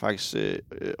 Det handler faktisk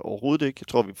overhovedet ikke. Jeg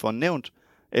tror, vi får nævnt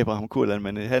Abraham Kurland,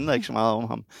 men det handler ikke så meget om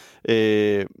ham.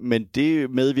 Men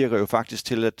det medvirker jo faktisk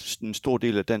til, at en stor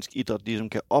del af dansk idræt ligesom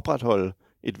kan opretholde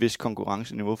et vist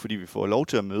konkurrenceniveau, fordi vi får lov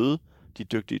til at møde de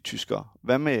dygtige tyskere.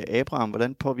 Hvad med Abraham?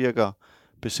 Hvordan påvirker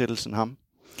besættelsen ham?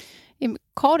 Jamen,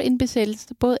 kort inden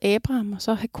besættelsen, både Abraham og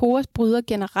så Hakoahs brydere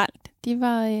generelt, de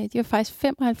var faktisk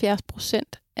 75%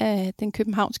 af den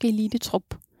københavnske elitetrup.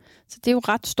 Så det er jo en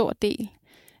ret stor del.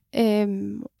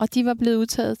 Og de var blevet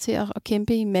udtaget til at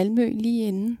kæmpe i Malmø lige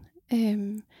inden.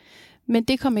 Men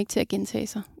det kom ikke til at gentage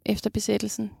sig efter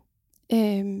besættelsen.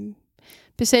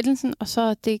 Besættelsen og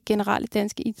så det generelle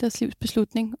danske idrætslivs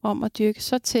beslutning om at dyrke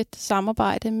så tæt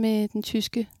samarbejde med den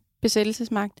tyske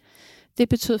besættelsesmagt, det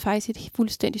betød faktisk et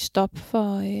fuldstændigt stop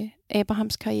for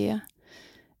Abrahams karriere.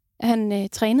 Han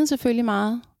trænede selvfølgelig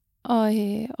meget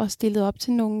og stillede op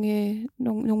til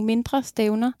nogle mindre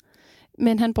stævner,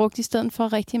 men han brugte i stedet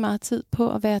for rigtig meget tid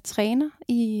på at være træner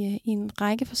i en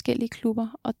række forskellige klubber,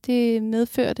 og det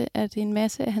medførte, at en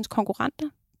masse af hans konkurrenter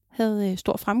havde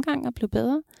stor fremgang og blev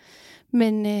bedre,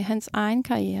 men hans egen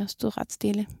karriere stod ret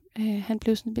stille. Han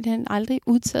blev simpelthen aldrig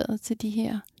udtaget til de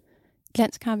her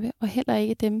landskampe, og heller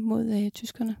ikke dem mod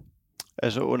tyskerne.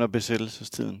 Altså under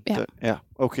besættelsestiden? Ja. Ja,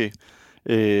 okay.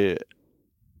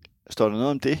 Står der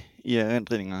noget om det i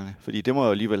erindringerne? Fordi det må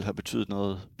jo alligevel have betydet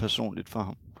noget personligt for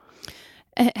ham.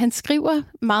 Han skriver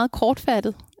meget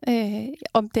kortfattet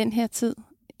om den her tid.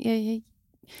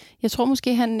 Jeg tror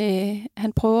måske,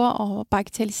 han prøver at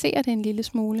bagatellisere det en lille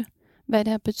smule, hvad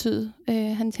det har betydet.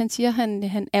 Han siger, at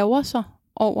han ærger sig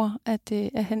over, at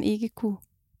han ikke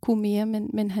kunne mere,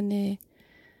 men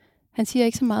han siger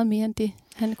ikke så meget mere end det.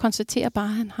 Han konstaterer bare,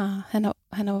 at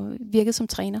han har virket som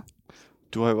træner.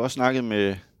 Du har jo også snakket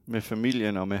med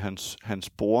familien og med hans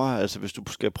bror. Altså hvis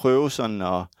du skal prøve sådan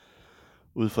at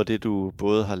ud fra det, du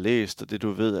både har læst og det,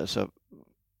 du ved, altså,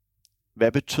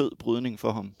 hvad betød brydning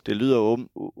for ham? Det lyder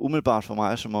umiddelbart for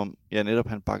mig, som om netop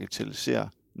han bagatelliserer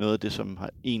noget af det, som har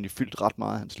egentlig fyldt ret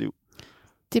meget af hans liv.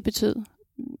 det betød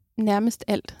nærmest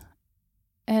alt.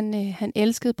 Han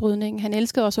elskede brydning. Han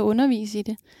elskede også at undervise i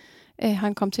det.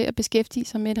 Han kom til at beskæftige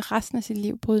sig med det resten af sit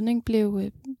liv. Brydning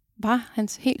var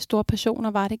hans helt store passion,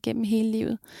 og var det gennem hele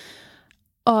livet.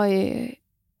 Og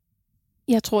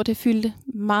jeg tror, det fyldte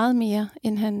meget mere,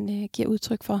 end han giver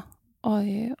udtryk for. Og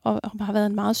har været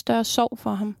en meget større sorg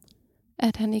for ham,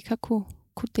 at han ikke har kunne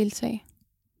deltage.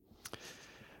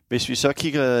 Hvis vi så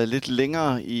kigger lidt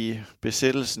længere i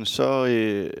besættelsen, så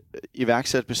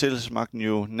iværksatte besættelsesmagten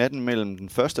jo natten mellem den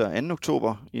 1. og 2.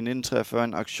 oktober i 1943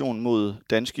 en aktion mod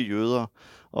danske jøder.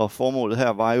 Og formålet her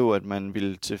var jo, at man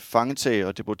ville tilfangetage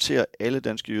og deportere alle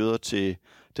danske jøder til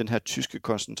den her tyske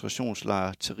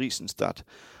koncentrationslejr Theresienstadt.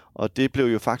 Og det blev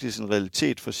jo faktisk en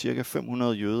realitet for ca.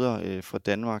 500 jøder fra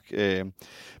Danmark.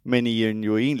 Men i en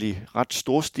jo egentlig ret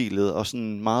storstilet og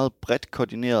sådan meget bredt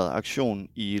koordineret aktion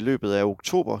i løbet af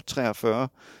oktober 43,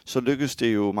 så lykkedes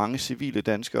det jo mange civile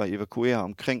danskere at evakuere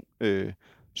omkring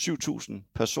 7.000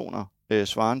 personer,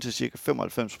 svarende til ca.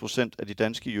 95% af de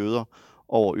danske jøder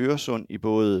over Øresund i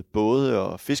både både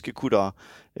og fiskekuttere,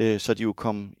 så de jo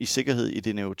kom i sikkerhed i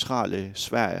det neutrale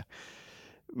Sverige.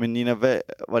 Men Nina,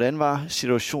 hvordan var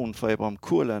situationen for Abraham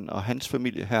Kurland og hans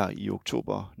familie her i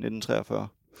oktober 1943?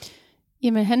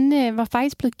 Jamen, han var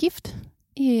faktisk blevet gift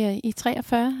i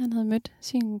 43. Han havde mødt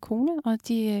sin kone, og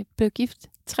de blev gift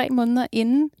 3 måneder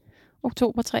inden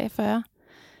oktober 43.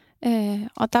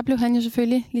 Og der blev han jo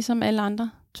selvfølgelig, ligesom alle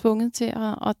andre, tvunget til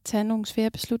at tage nogle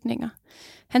svære beslutninger.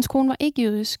 Hans kone var ikke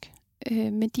jødisk,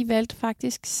 men de valgte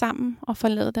faktisk sammen at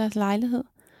forlade deres lejlighed.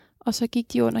 Og så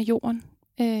gik de under jorden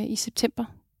i september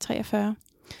 43.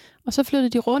 Og så flyttede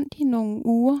de rundt i nogle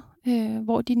uger,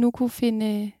 hvor de nu kunne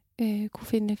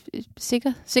finde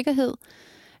sikkerhed.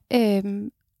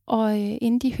 Og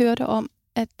inden de hørte om,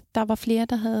 at der var flere,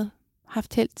 der havde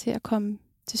haft held til at komme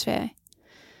til Sverige.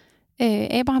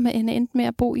 Abraham endte med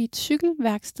at bo i et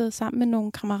cykelværksted sammen med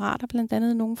nogle kammerater, blandt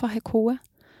andet nogen fra Hakoa.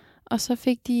 Og så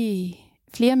fik de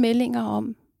flere meldinger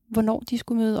om, hvornår de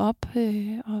skulle møde op,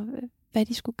 og hvad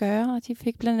de skulle gøre. Og de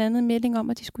fik blandt andet melding om,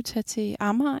 at de skulle tage til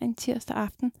Amager en tirsdag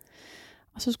aften.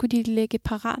 Og så skulle de lægge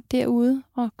parat derude,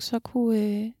 og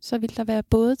så ville der være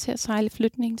både til at sejle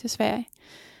flytningen til Sverige.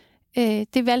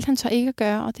 Det valgte han så ikke at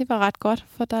gøre, og det var ret godt,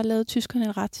 for der lavede tyskerne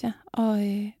en razzia,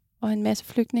 og en masse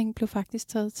flygtninge blev faktisk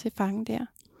taget til fange der.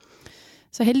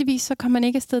 Så heldigvis så kom han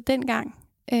ikke afsted dengang,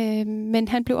 men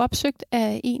han blev opsøgt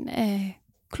af en af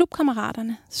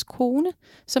klubkammeraternes kone,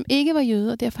 som ikke var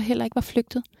jøde, og derfor heller ikke var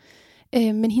flygtet.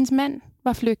 Men hendes mand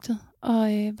var flygtet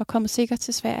og var kommet sikkert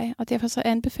til Sverige, og derfor så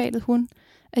anbefalede hun,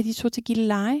 at de tog til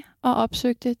Gilleleje og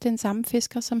opsøgte den samme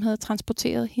fisker, som havde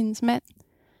transporteret hendes mand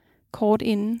kort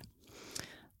inden.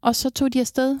 Og så tog de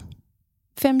afsted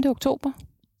 5. oktober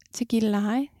til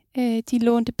Gilleleje. De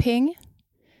lånte penge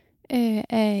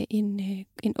af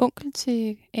en onkel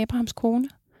til Abrahams kone,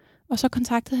 og så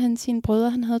kontaktede han sine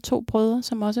brødre. Han havde 2 brødre,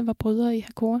 som også var brødre i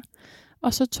Hakoa.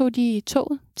 Og så tog de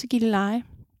toget til Gilleleje.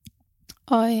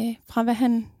 Og fra hvad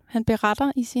han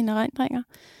beretter i sine erindringer,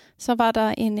 så var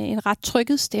der en ret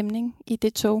trykket stemning i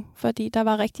det tog, fordi der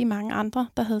var rigtig mange andre,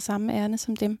 der havde samme ærne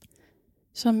som dem,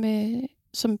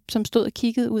 som stod og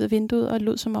kiggede ud af vinduet og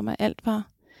lod som om, at alt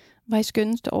var i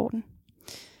skønneste orden.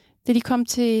 Da de kom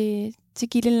til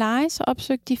Gilleleje, så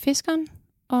opsøgte de fiskeren,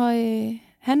 og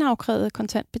han afkrævede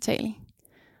kontantbetaling.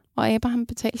 Og Abraham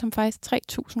betalte ham faktisk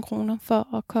 3.000 kroner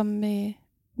for at komme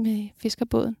med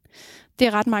fiskerbåden. Det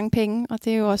er ret mange penge, og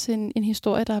det er jo også en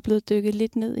historie, der er blevet dykket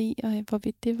lidt ned i, og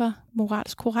hvorvidt det var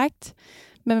moralsk korrekt.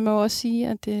 Men man må også sige,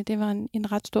 at det var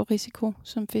en ret stor risiko,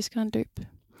 som fiskeren løb.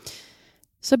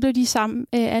 Så blev de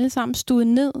alle sammen stuet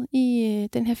ned i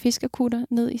den her fiskerkutter,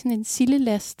 ned i sådan en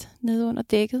sildelast nede under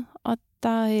dækket, og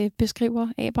der beskriver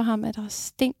Abraham, at der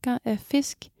stinker af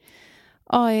fisk.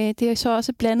 Og det er så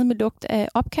også blandet med lugt af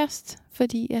opkast,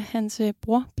 fordi at hans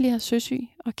bror bliver søsyg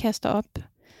og kaster op.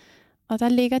 Og der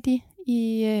ligger de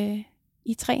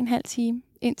i 3,5 timer,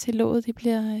 indtil låget det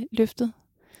bliver løftet.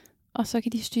 Og så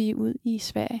kan de stige ud i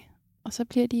Sverige. Og så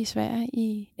bliver de i Sverige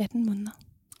i 18 måneder.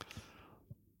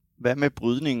 Hvad med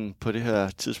brydningen på det her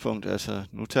tidspunkt? Altså,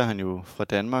 nu tager han jo fra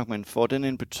Danmark, men får den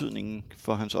en betydning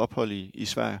for hans ophold i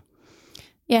Sverige?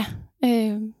 Ja,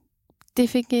 det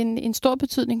fik en stor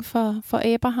betydning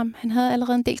for Abraham. Han havde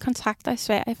allerede en del kontakter i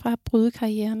Sverige fra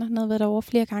brydekarrieren. Han havde været over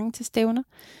flere gange til stævner.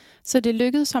 Så det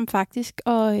lykkedes ham faktisk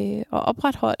at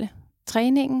opretholde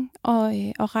træningen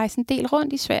og rejse en del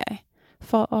rundt i Sverige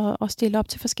for at stille op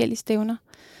til forskellige stævner.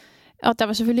 Og der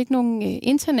var selvfølgelig ikke nogen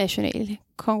internationale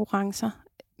konkurrencer,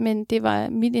 men det var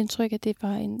mit indtryk, at det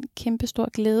var en kæmpe stor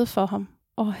glæde for ham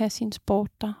at have sin sport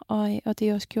der, og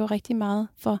det også gjorde rigtig meget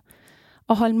for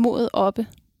at holde modet oppe,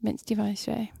 mens de var i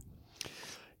Sverige.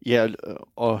 Ja,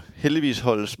 og heldigvis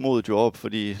holdes modet jo op,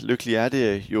 fordi lykkelig er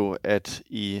det jo, at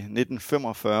i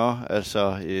 1945,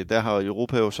 der har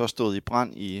Europa jo så stået i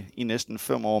brand i næsten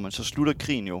 5 år, men så slutter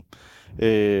krigen jo.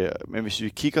 Men hvis vi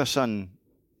kigger sådan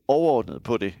overordnet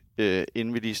på det,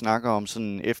 inden vi lige snakker om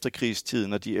sådan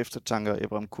efterkrigstiden og de eftertanker,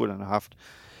 Abraham Kurland har haft,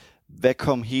 hvad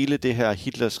kom hele det her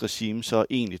Hitlers regime så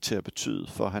egentlig til at betyde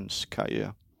for hans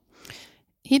karriere?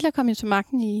 Hitler kom jo til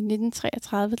magten i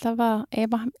 1933, der var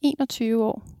Abraham 21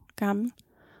 år gammel,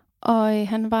 og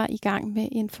han var i gang med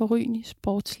en forrygende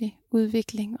sportslig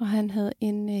udvikling, og han havde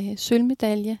en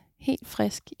sølvmedalje helt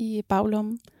frisk i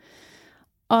baglommen.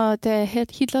 Og da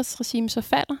Hitlers regime så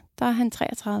falder, der er han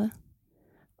 33,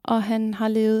 og han har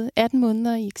levet 18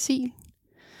 måneder i eksil.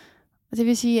 Og det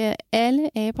vil sige, at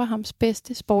alle Abrahams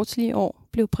bedste sportslige år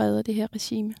blev præget af det her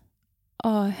regime.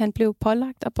 Og han blev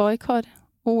pålagt at boykotte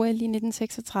OL i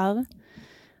 1936.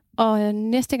 Og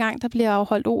næste gang, der bliver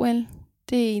afholdt OL,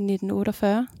 det er i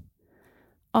 1948.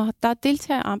 Og der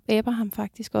deltager Abraham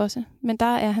faktisk også, men der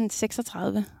er han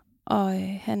 36. Og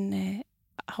han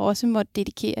har også måttet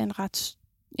dedikere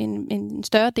en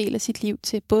større del af sit liv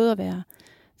til både at være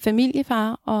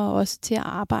familiefar og også til at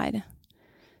arbejde.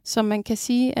 Så man kan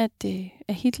sige, at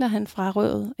Hitler han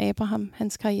frarøvede Abraham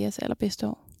hans karrieres allerbedste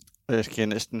år. Og jeg skal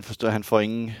næsten forstå, at han får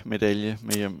ingen medalje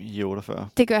med hjem i 48.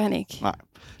 Det gør han ikke. Nej.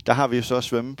 Der har vi jo så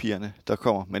svømmepigerne, der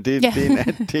kommer. Men det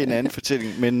er en anden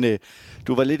fortælling. Men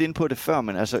du var lidt inde på det før,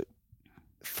 men altså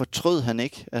fortrød han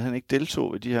ikke, at han ikke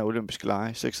deltog i de her olympiske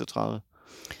lege 36?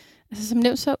 Altså som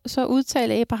nævnt, så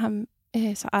udtalte Abraham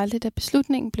så aldrig, da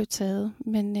beslutningen blev taget.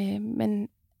 Men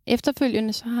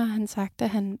efterfølgende så har han sagt, at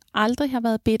han aldrig har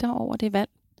været bitter over det valg.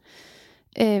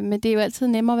 Men det er jo altid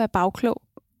nemmere at være bagklog.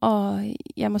 Og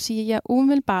jeg må sige, at jeg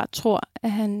umiddelbart tror,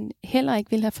 at han heller ikke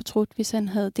ville have fortrudt, hvis han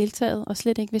havde deltaget, og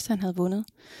slet ikke, hvis han havde vundet.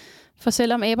 For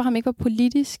selvom Abraham ikke var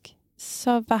politisk,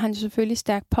 så var han selvfølgelig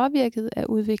stærkt påvirket af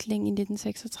udviklingen i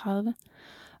 1936.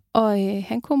 Og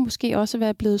han kunne måske også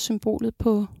være blevet symbolet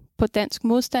på dansk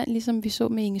modstand, ligesom vi så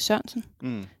med Inge Sørensen.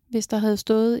 Hvis der havde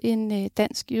stået en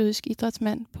dansk-jødisk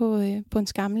idrætsmand på en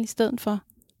skammel i stedet for,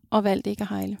 og valgte ikke at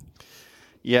hejle.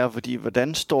 Ja, fordi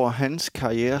hvordan står hans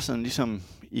karriere sådan ligesom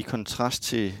i kontrast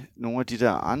til nogle af de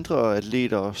der andre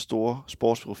atleter og store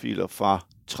sportsprofiler fra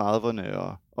 30'erne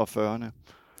og 40'erne?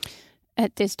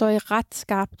 At det står i ret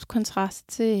skarpt kontrast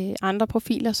til andre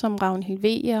profiler som Ragnhild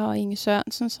Weger og Inge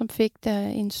Sørensen, som fik der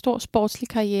en stor sportslig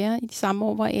karriere i de samme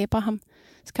år, hvor Abrahams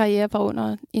karriere var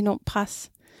under enormt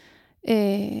pres.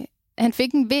 Han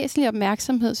fik en væsentlig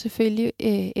opmærksomhed selvfølgelig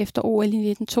efter OL i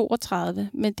 1932,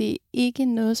 men det er ikke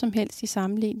noget som helst i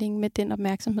sammenligning med den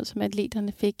opmærksomhed, som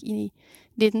atleterne fik i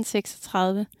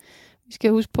 1936. Vi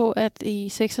skal huske på, at i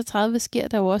 36 sker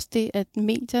der jo også det, at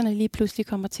medierne lige pludselig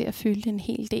kommer til at fylde en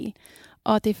hel del.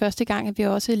 Og det er første gang, at vi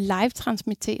også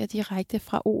live-transmitterer direkte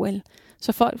fra OL.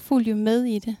 Så folk fulgte jo med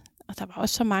i det, og der var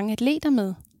også så mange atleter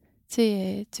med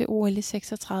til OL i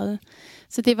 36.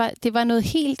 Så det var noget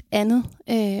helt andet,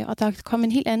 og der kom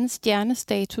en helt anden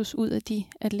stjernestatus ud af de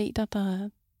atleter,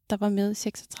 der var med i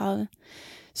 36.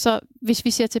 Så hvis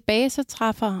vi ser tilbage, så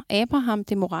træffer Abraham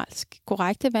det moralsk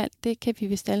korrekte valg. Det kan vi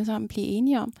vist alle sammen blive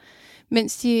enige om.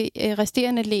 Mens de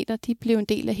resterende atleter, de blev en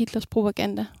del af Hitlers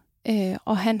propaganda.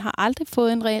 Og han har aldrig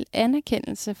fået en reel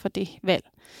anerkendelse for det valg.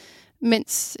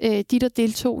 Mens de, der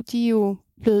deltog, de er jo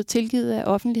blevet tilgivet af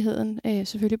offentligheden,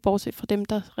 selvfølgelig bortset fra dem,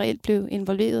 der reelt blev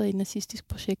involveret i et nazistisk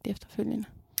projekt efterfølgende.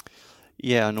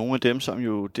 Ja, og nogle af dem, som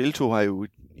jo deltog, har jo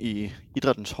i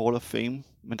idrættens Hall of Fame,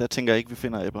 men der tænker jeg ikke, vi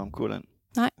finder Abraham Kurland.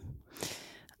 Nej,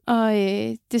 og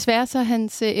desværre så er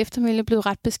hans eftermæle blevet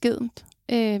ret beskedent.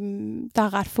 Der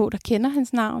er ret få, der kender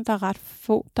hans navn, der er ret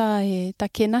få, der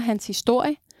kender hans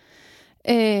historie.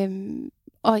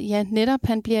 Og ja, netop,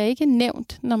 han bliver ikke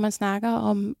nævnt, når man snakker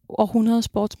om århundredets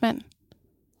sportsmand.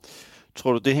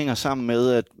 Tror du, det hænger sammen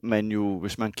med, at man jo,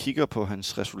 hvis man kigger på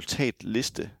hans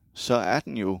resultatliste, så er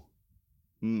den jo,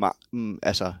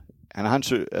 han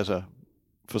har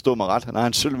forstå mig ret, han har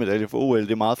en sølvmedalje for OL,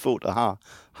 det er meget få, der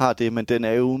har det, men den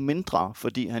er jo mindre,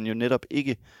 fordi han jo netop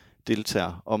ikke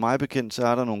deltager. Og mig bekendt, så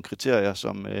er der nogle kriterier,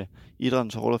 som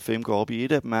idrættens Hall of Fame går op i.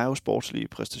 Et af dem er jo sportslige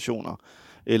præstationer,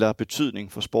 eller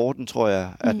betydning for sporten, tror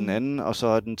jeg, er den anden, og så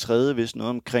er den tredje vist noget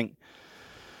omkring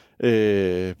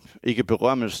ikke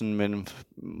berømmelsen, men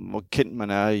hvor kendt man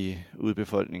er ude i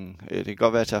befolkningen. Det kan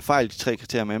godt være, at jeg tager fejl de 3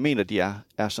 kriterier, men jeg mener, de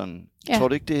er sådan. Ja. Tror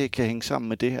du ikke, det kan hænge sammen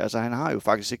med det? Altså, han har jo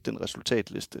faktisk ikke den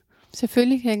resultatliste.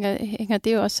 Selvfølgelig hænger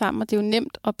det jo også sammen, og det er jo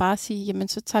nemt at bare sige, jamen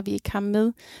så tager vi ikke ham med.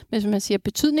 Men hvis man siger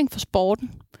betydning for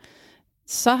sporten,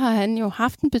 så har han jo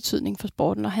haft en betydning for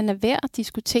sporten, og han er værd at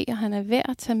diskutere, han er værd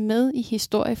at tage med i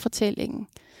historiefortællingen.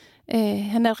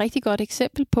 Han er et rigtig godt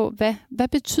eksempel på, hvad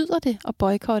betyder det at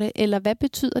boykotte, eller hvad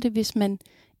betyder det, hvis man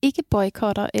ikke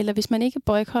boykotter, eller hvis man ikke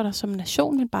boykotter som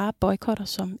nation, men bare boykotter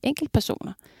som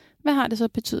enkeltpersoner. Hvad har det så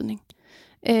betydning?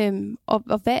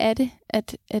 Og hvad er det,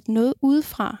 at noget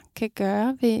udefra kan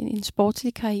gøre ved en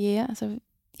sportslig karriere? Altså,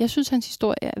 jeg synes, hans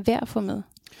historie er værd at få med.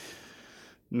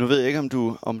 Nu ved jeg ikke,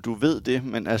 om du ved det,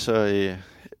 men altså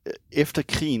efter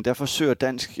krigen, der forsøger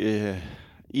Dansk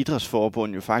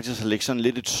Idrætsforbund jo faktisk at lægge sådan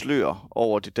lidt et slør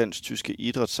over det dansk-tyske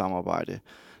idrætssamarbejde.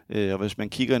 Og hvis man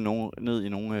kigger ned i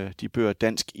nogle af de bøger,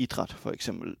 Dansk Idræt for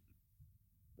eksempel,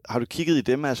 har du kigget i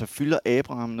dem? Altså fylder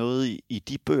Abraham noget i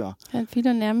de bøger? Han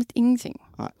fylder nærmest ingenting.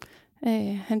 Nej.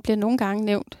 Han bliver nogle gange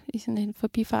nævnt i sådan en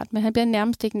forbifart, men han bliver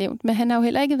nærmest ikke nævnt. Men han har jo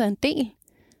heller ikke været en del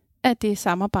af det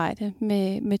samarbejde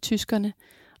med tyskerne.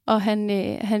 Og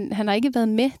han har ikke været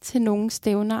med til nogen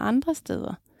stævner andre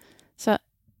steder. Så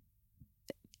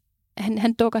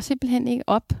han dukker simpelthen ikke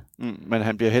op. Men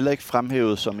han bliver heller ikke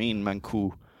fremhævet som en, man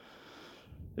kunne,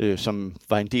 som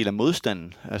var en del af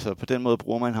modstanden. Altså på den måde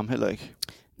bruger man ham heller ikke.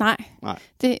 Nej.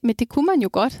 Men det kunne man jo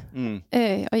godt.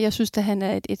 Og jeg synes, at han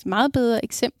er et meget bedre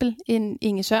eksempel end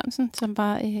Inge Sørensen, som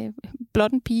var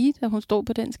blot en pige, da hun stod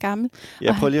på den skammel.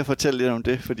 Jeg prøver lige at fortælle lidt om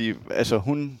det, fordi altså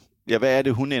hvad er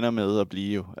det, hun ender med at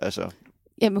blive jo? Altså.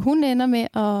 Jamen, hun ender med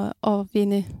at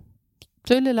vinde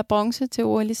sølv eller bronze til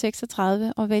OL i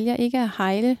 36, og vælger ikke at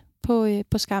hejle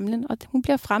på skamlen. Og hun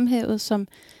bliver fremhævet som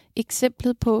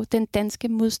eksemplet på den danske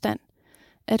modstand.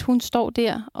 At hun står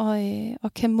der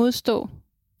og kan modstå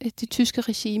det tyske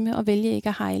regime og vælge ikke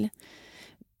at hejle.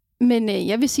 Men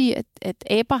jeg vil sige, at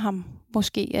Abraham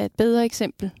måske er et bedre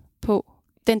eksempel på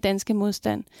den danske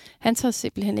modstand. Han tager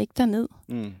simpelthen ikke derned.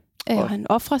 Og han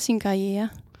offrer sin karriere.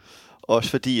 Også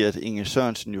fordi, at Inge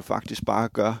Sørensen jo faktisk bare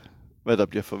gør, hvad der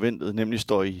bliver forventet, nemlig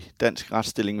står i dansk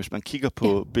retsstilling. Hvis man kigger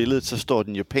på billedet, så står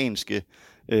den japanske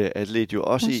atlet jo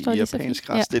også i japansk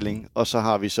retsstilling, og så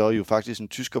har vi så jo faktisk en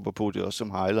tysker på podiet også,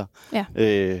 som hejler.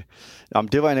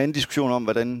 Det var en anden diskussion om,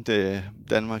 hvordan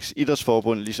Danmarks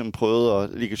Idrætsforbund ligesom prøvede at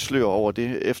lægge et slør over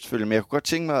det efterfølgende. Men jeg kunne godt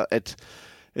tænke mig, at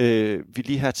vi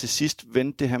lige her til sidst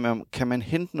vendte det her med, kan man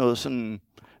hente noget sådan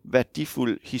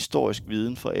værdifuld historisk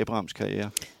viden fra Abrahams karriere?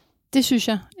 Det synes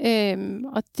jeg,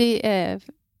 og det er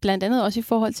blandt andet også i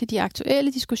forhold til de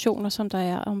aktuelle diskussioner, som der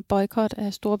er om boykot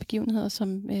af store begivenheder,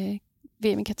 som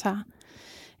VM i Katar.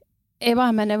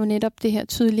 Abraham er jo netop det her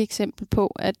tydelige eksempel på,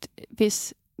 at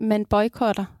hvis man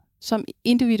boykotter som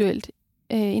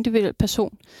individuel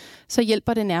person, så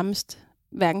hjælper det nærmest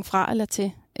hverken fra eller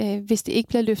til, hvis det ikke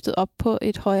bliver løftet op på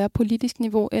et højere politisk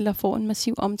niveau eller får en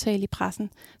massiv omtale i pressen,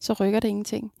 så rykker det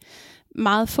ingenting.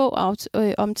 Meget få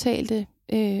omtalte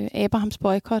Abrahams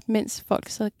boykot, mens folk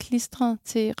sad klistret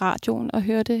til radioen og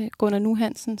hørte Gunnar Nu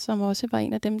Hansen, som også var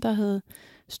en af dem, der havde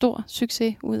stor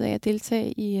succes ud af at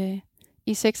deltage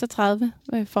i 36,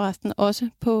 forresten også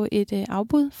på et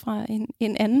afbud fra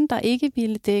en anden, der ikke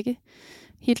ville dække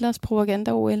Hitlers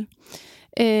propaganda-OL.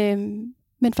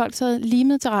 Men folk sad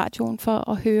limet til radioen for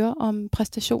at høre om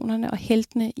præstationerne og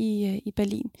heltene i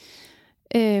Berlin.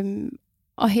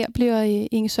 Og her bliver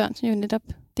Inge Sørensen jo netop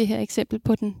det her eksempel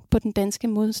på den danske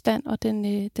modstand og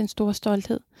den store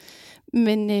stolthed.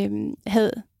 Men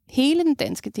havde hele den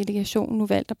danske delegation nu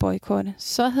valgt at boykotte,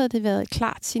 så havde det været et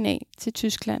klart signal til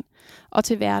Tyskland og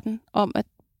til verden om, at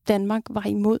Danmark var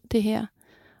imod det her.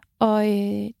 Og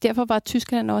derfor var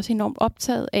Tyskland også enormt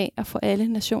optaget af at få alle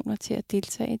nationer til at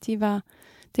deltage. Det var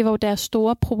jo deres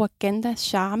store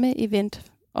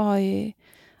propaganda-charme-event,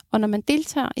 og når man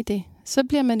deltager i det, så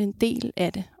bliver man en del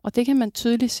af det. Og det kan man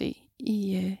tydeligt se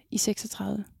i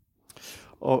 36.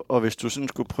 Og hvis du sådan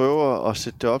skulle prøve at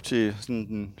sætte det op til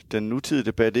sådan den nutidige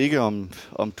debat, ikke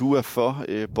om du er for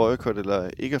boykot eller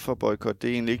ikke er for boykot, det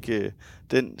er egentlig ikke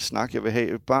den snak, jeg vil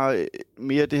have. Bare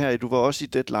mere det her, du var også i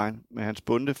Deadline med Hans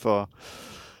Bonde for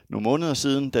nogle måneder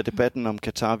siden, da debatten om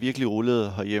Katar virkelig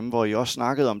rullede herhjemme, hvor I også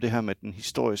snakkede om det her med den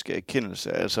historiske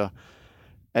erkendelse. Altså,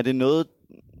 er det noget,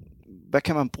 hvad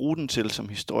kan man bruge den til som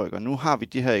historiker? Nu har vi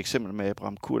de her eksempler med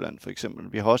Abraham Kurland for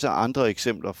eksempel. Vi har også andre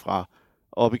eksempler fra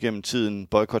op igennem tiden,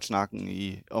 boykotsnakken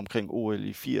omkring OL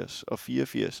i 80 og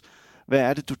 84. Hvad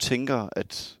er det, du tænker,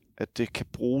 at det kan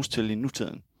bruges til i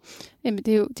nutiden? Jamen,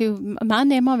 det er jo meget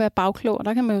nemmere at være bagklog.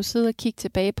 Der kan man jo sidde og kigge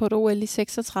tilbage på et OL i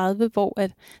 36, hvor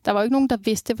der var ikke nogen, der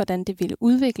vidste, hvordan det ville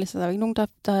udvikle sig. Der var ikke nogen,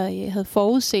 der havde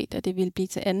forudset, at det ville blive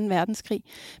til 2. verdenskrig.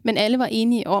 Men alle var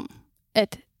enige om,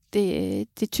 at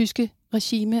det tyske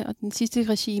regime og den sidste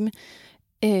regime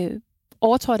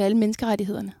overtrådte alle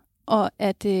menneskerettighederne. Og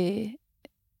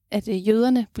at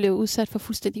jøderne blev udsat for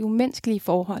fuldstændig umenneskelige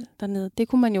forhold dernede. Det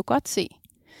kunne man jo godt se.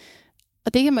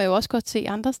 Og det kan man jo også godt se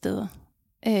andre steder.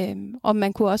 Og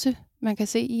man kunne også Man kan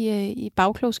se i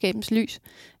bagklogskabens lys,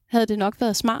 havde det nok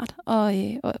været smart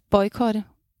at boykotte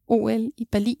OL i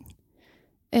Berlin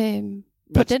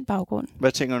på den baggrund.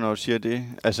 Hvad tænker du, når du siger det?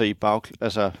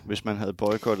 Altså, hvis man havde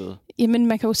boykottet? Jamen,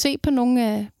 man kan jo se på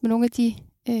nogle af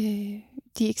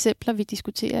de eksempler, vi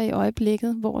diskuterer i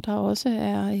øjeblikket, hvor der også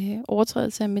er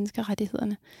overtrædelse af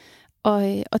menneskerettighederne.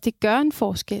 Og det gør en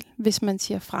forskel, hvis man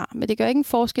siger fra. Men det gør ikke en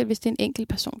forskel, hvis det er en enkelt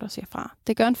person, der siger fra.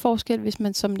 Det gør en forskel, hvis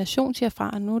man som nation siger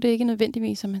fra. Nu er det ikke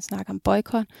nødvendigvis, at man snakker om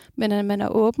boykot, men at man er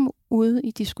åben ude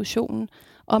i diskussionen,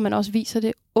 og man også viser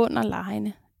det under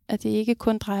legene. At det ikke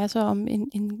kun drejer sig om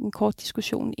en kort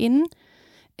diskussion inden,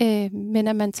 men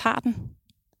at man tager den,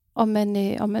 og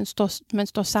man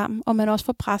står sammen, og man også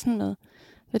får pressen med.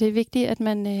 Så det er vigtigt, at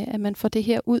man får det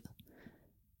her ud.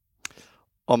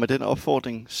 Og med den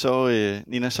opfordring, så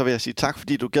Nina, så vil jeg sige tak,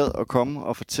 fordi du gad at komme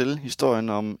og fortælle historien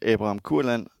om Abraham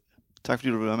Kurland. Tak, fordi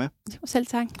du ville være med. Selv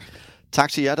tak.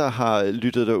 Tak til jer, der har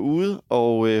lyttet derude,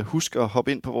 og husk at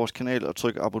hoppe ind på vores kanal og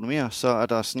trykke abonner, så er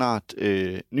der snart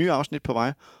nye afsnit på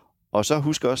vej. Og så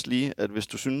husk også lige, at hvis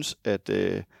du synes, at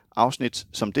afsnit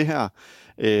som det her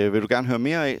vil du gerne høre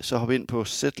mere af, så hop ind på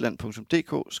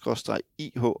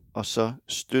zetland.dk/ih, og så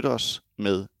støt os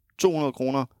med 200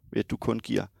 kroner, ved at du kun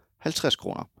giver 50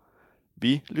 kroner.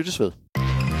 Vi lyttes ved.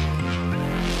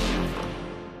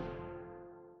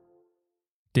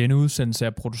 Denne udsendelse er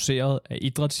produceret af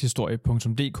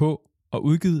idrætshistorie.dk og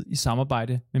udgivet i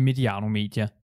samarbejde med Mediano Media.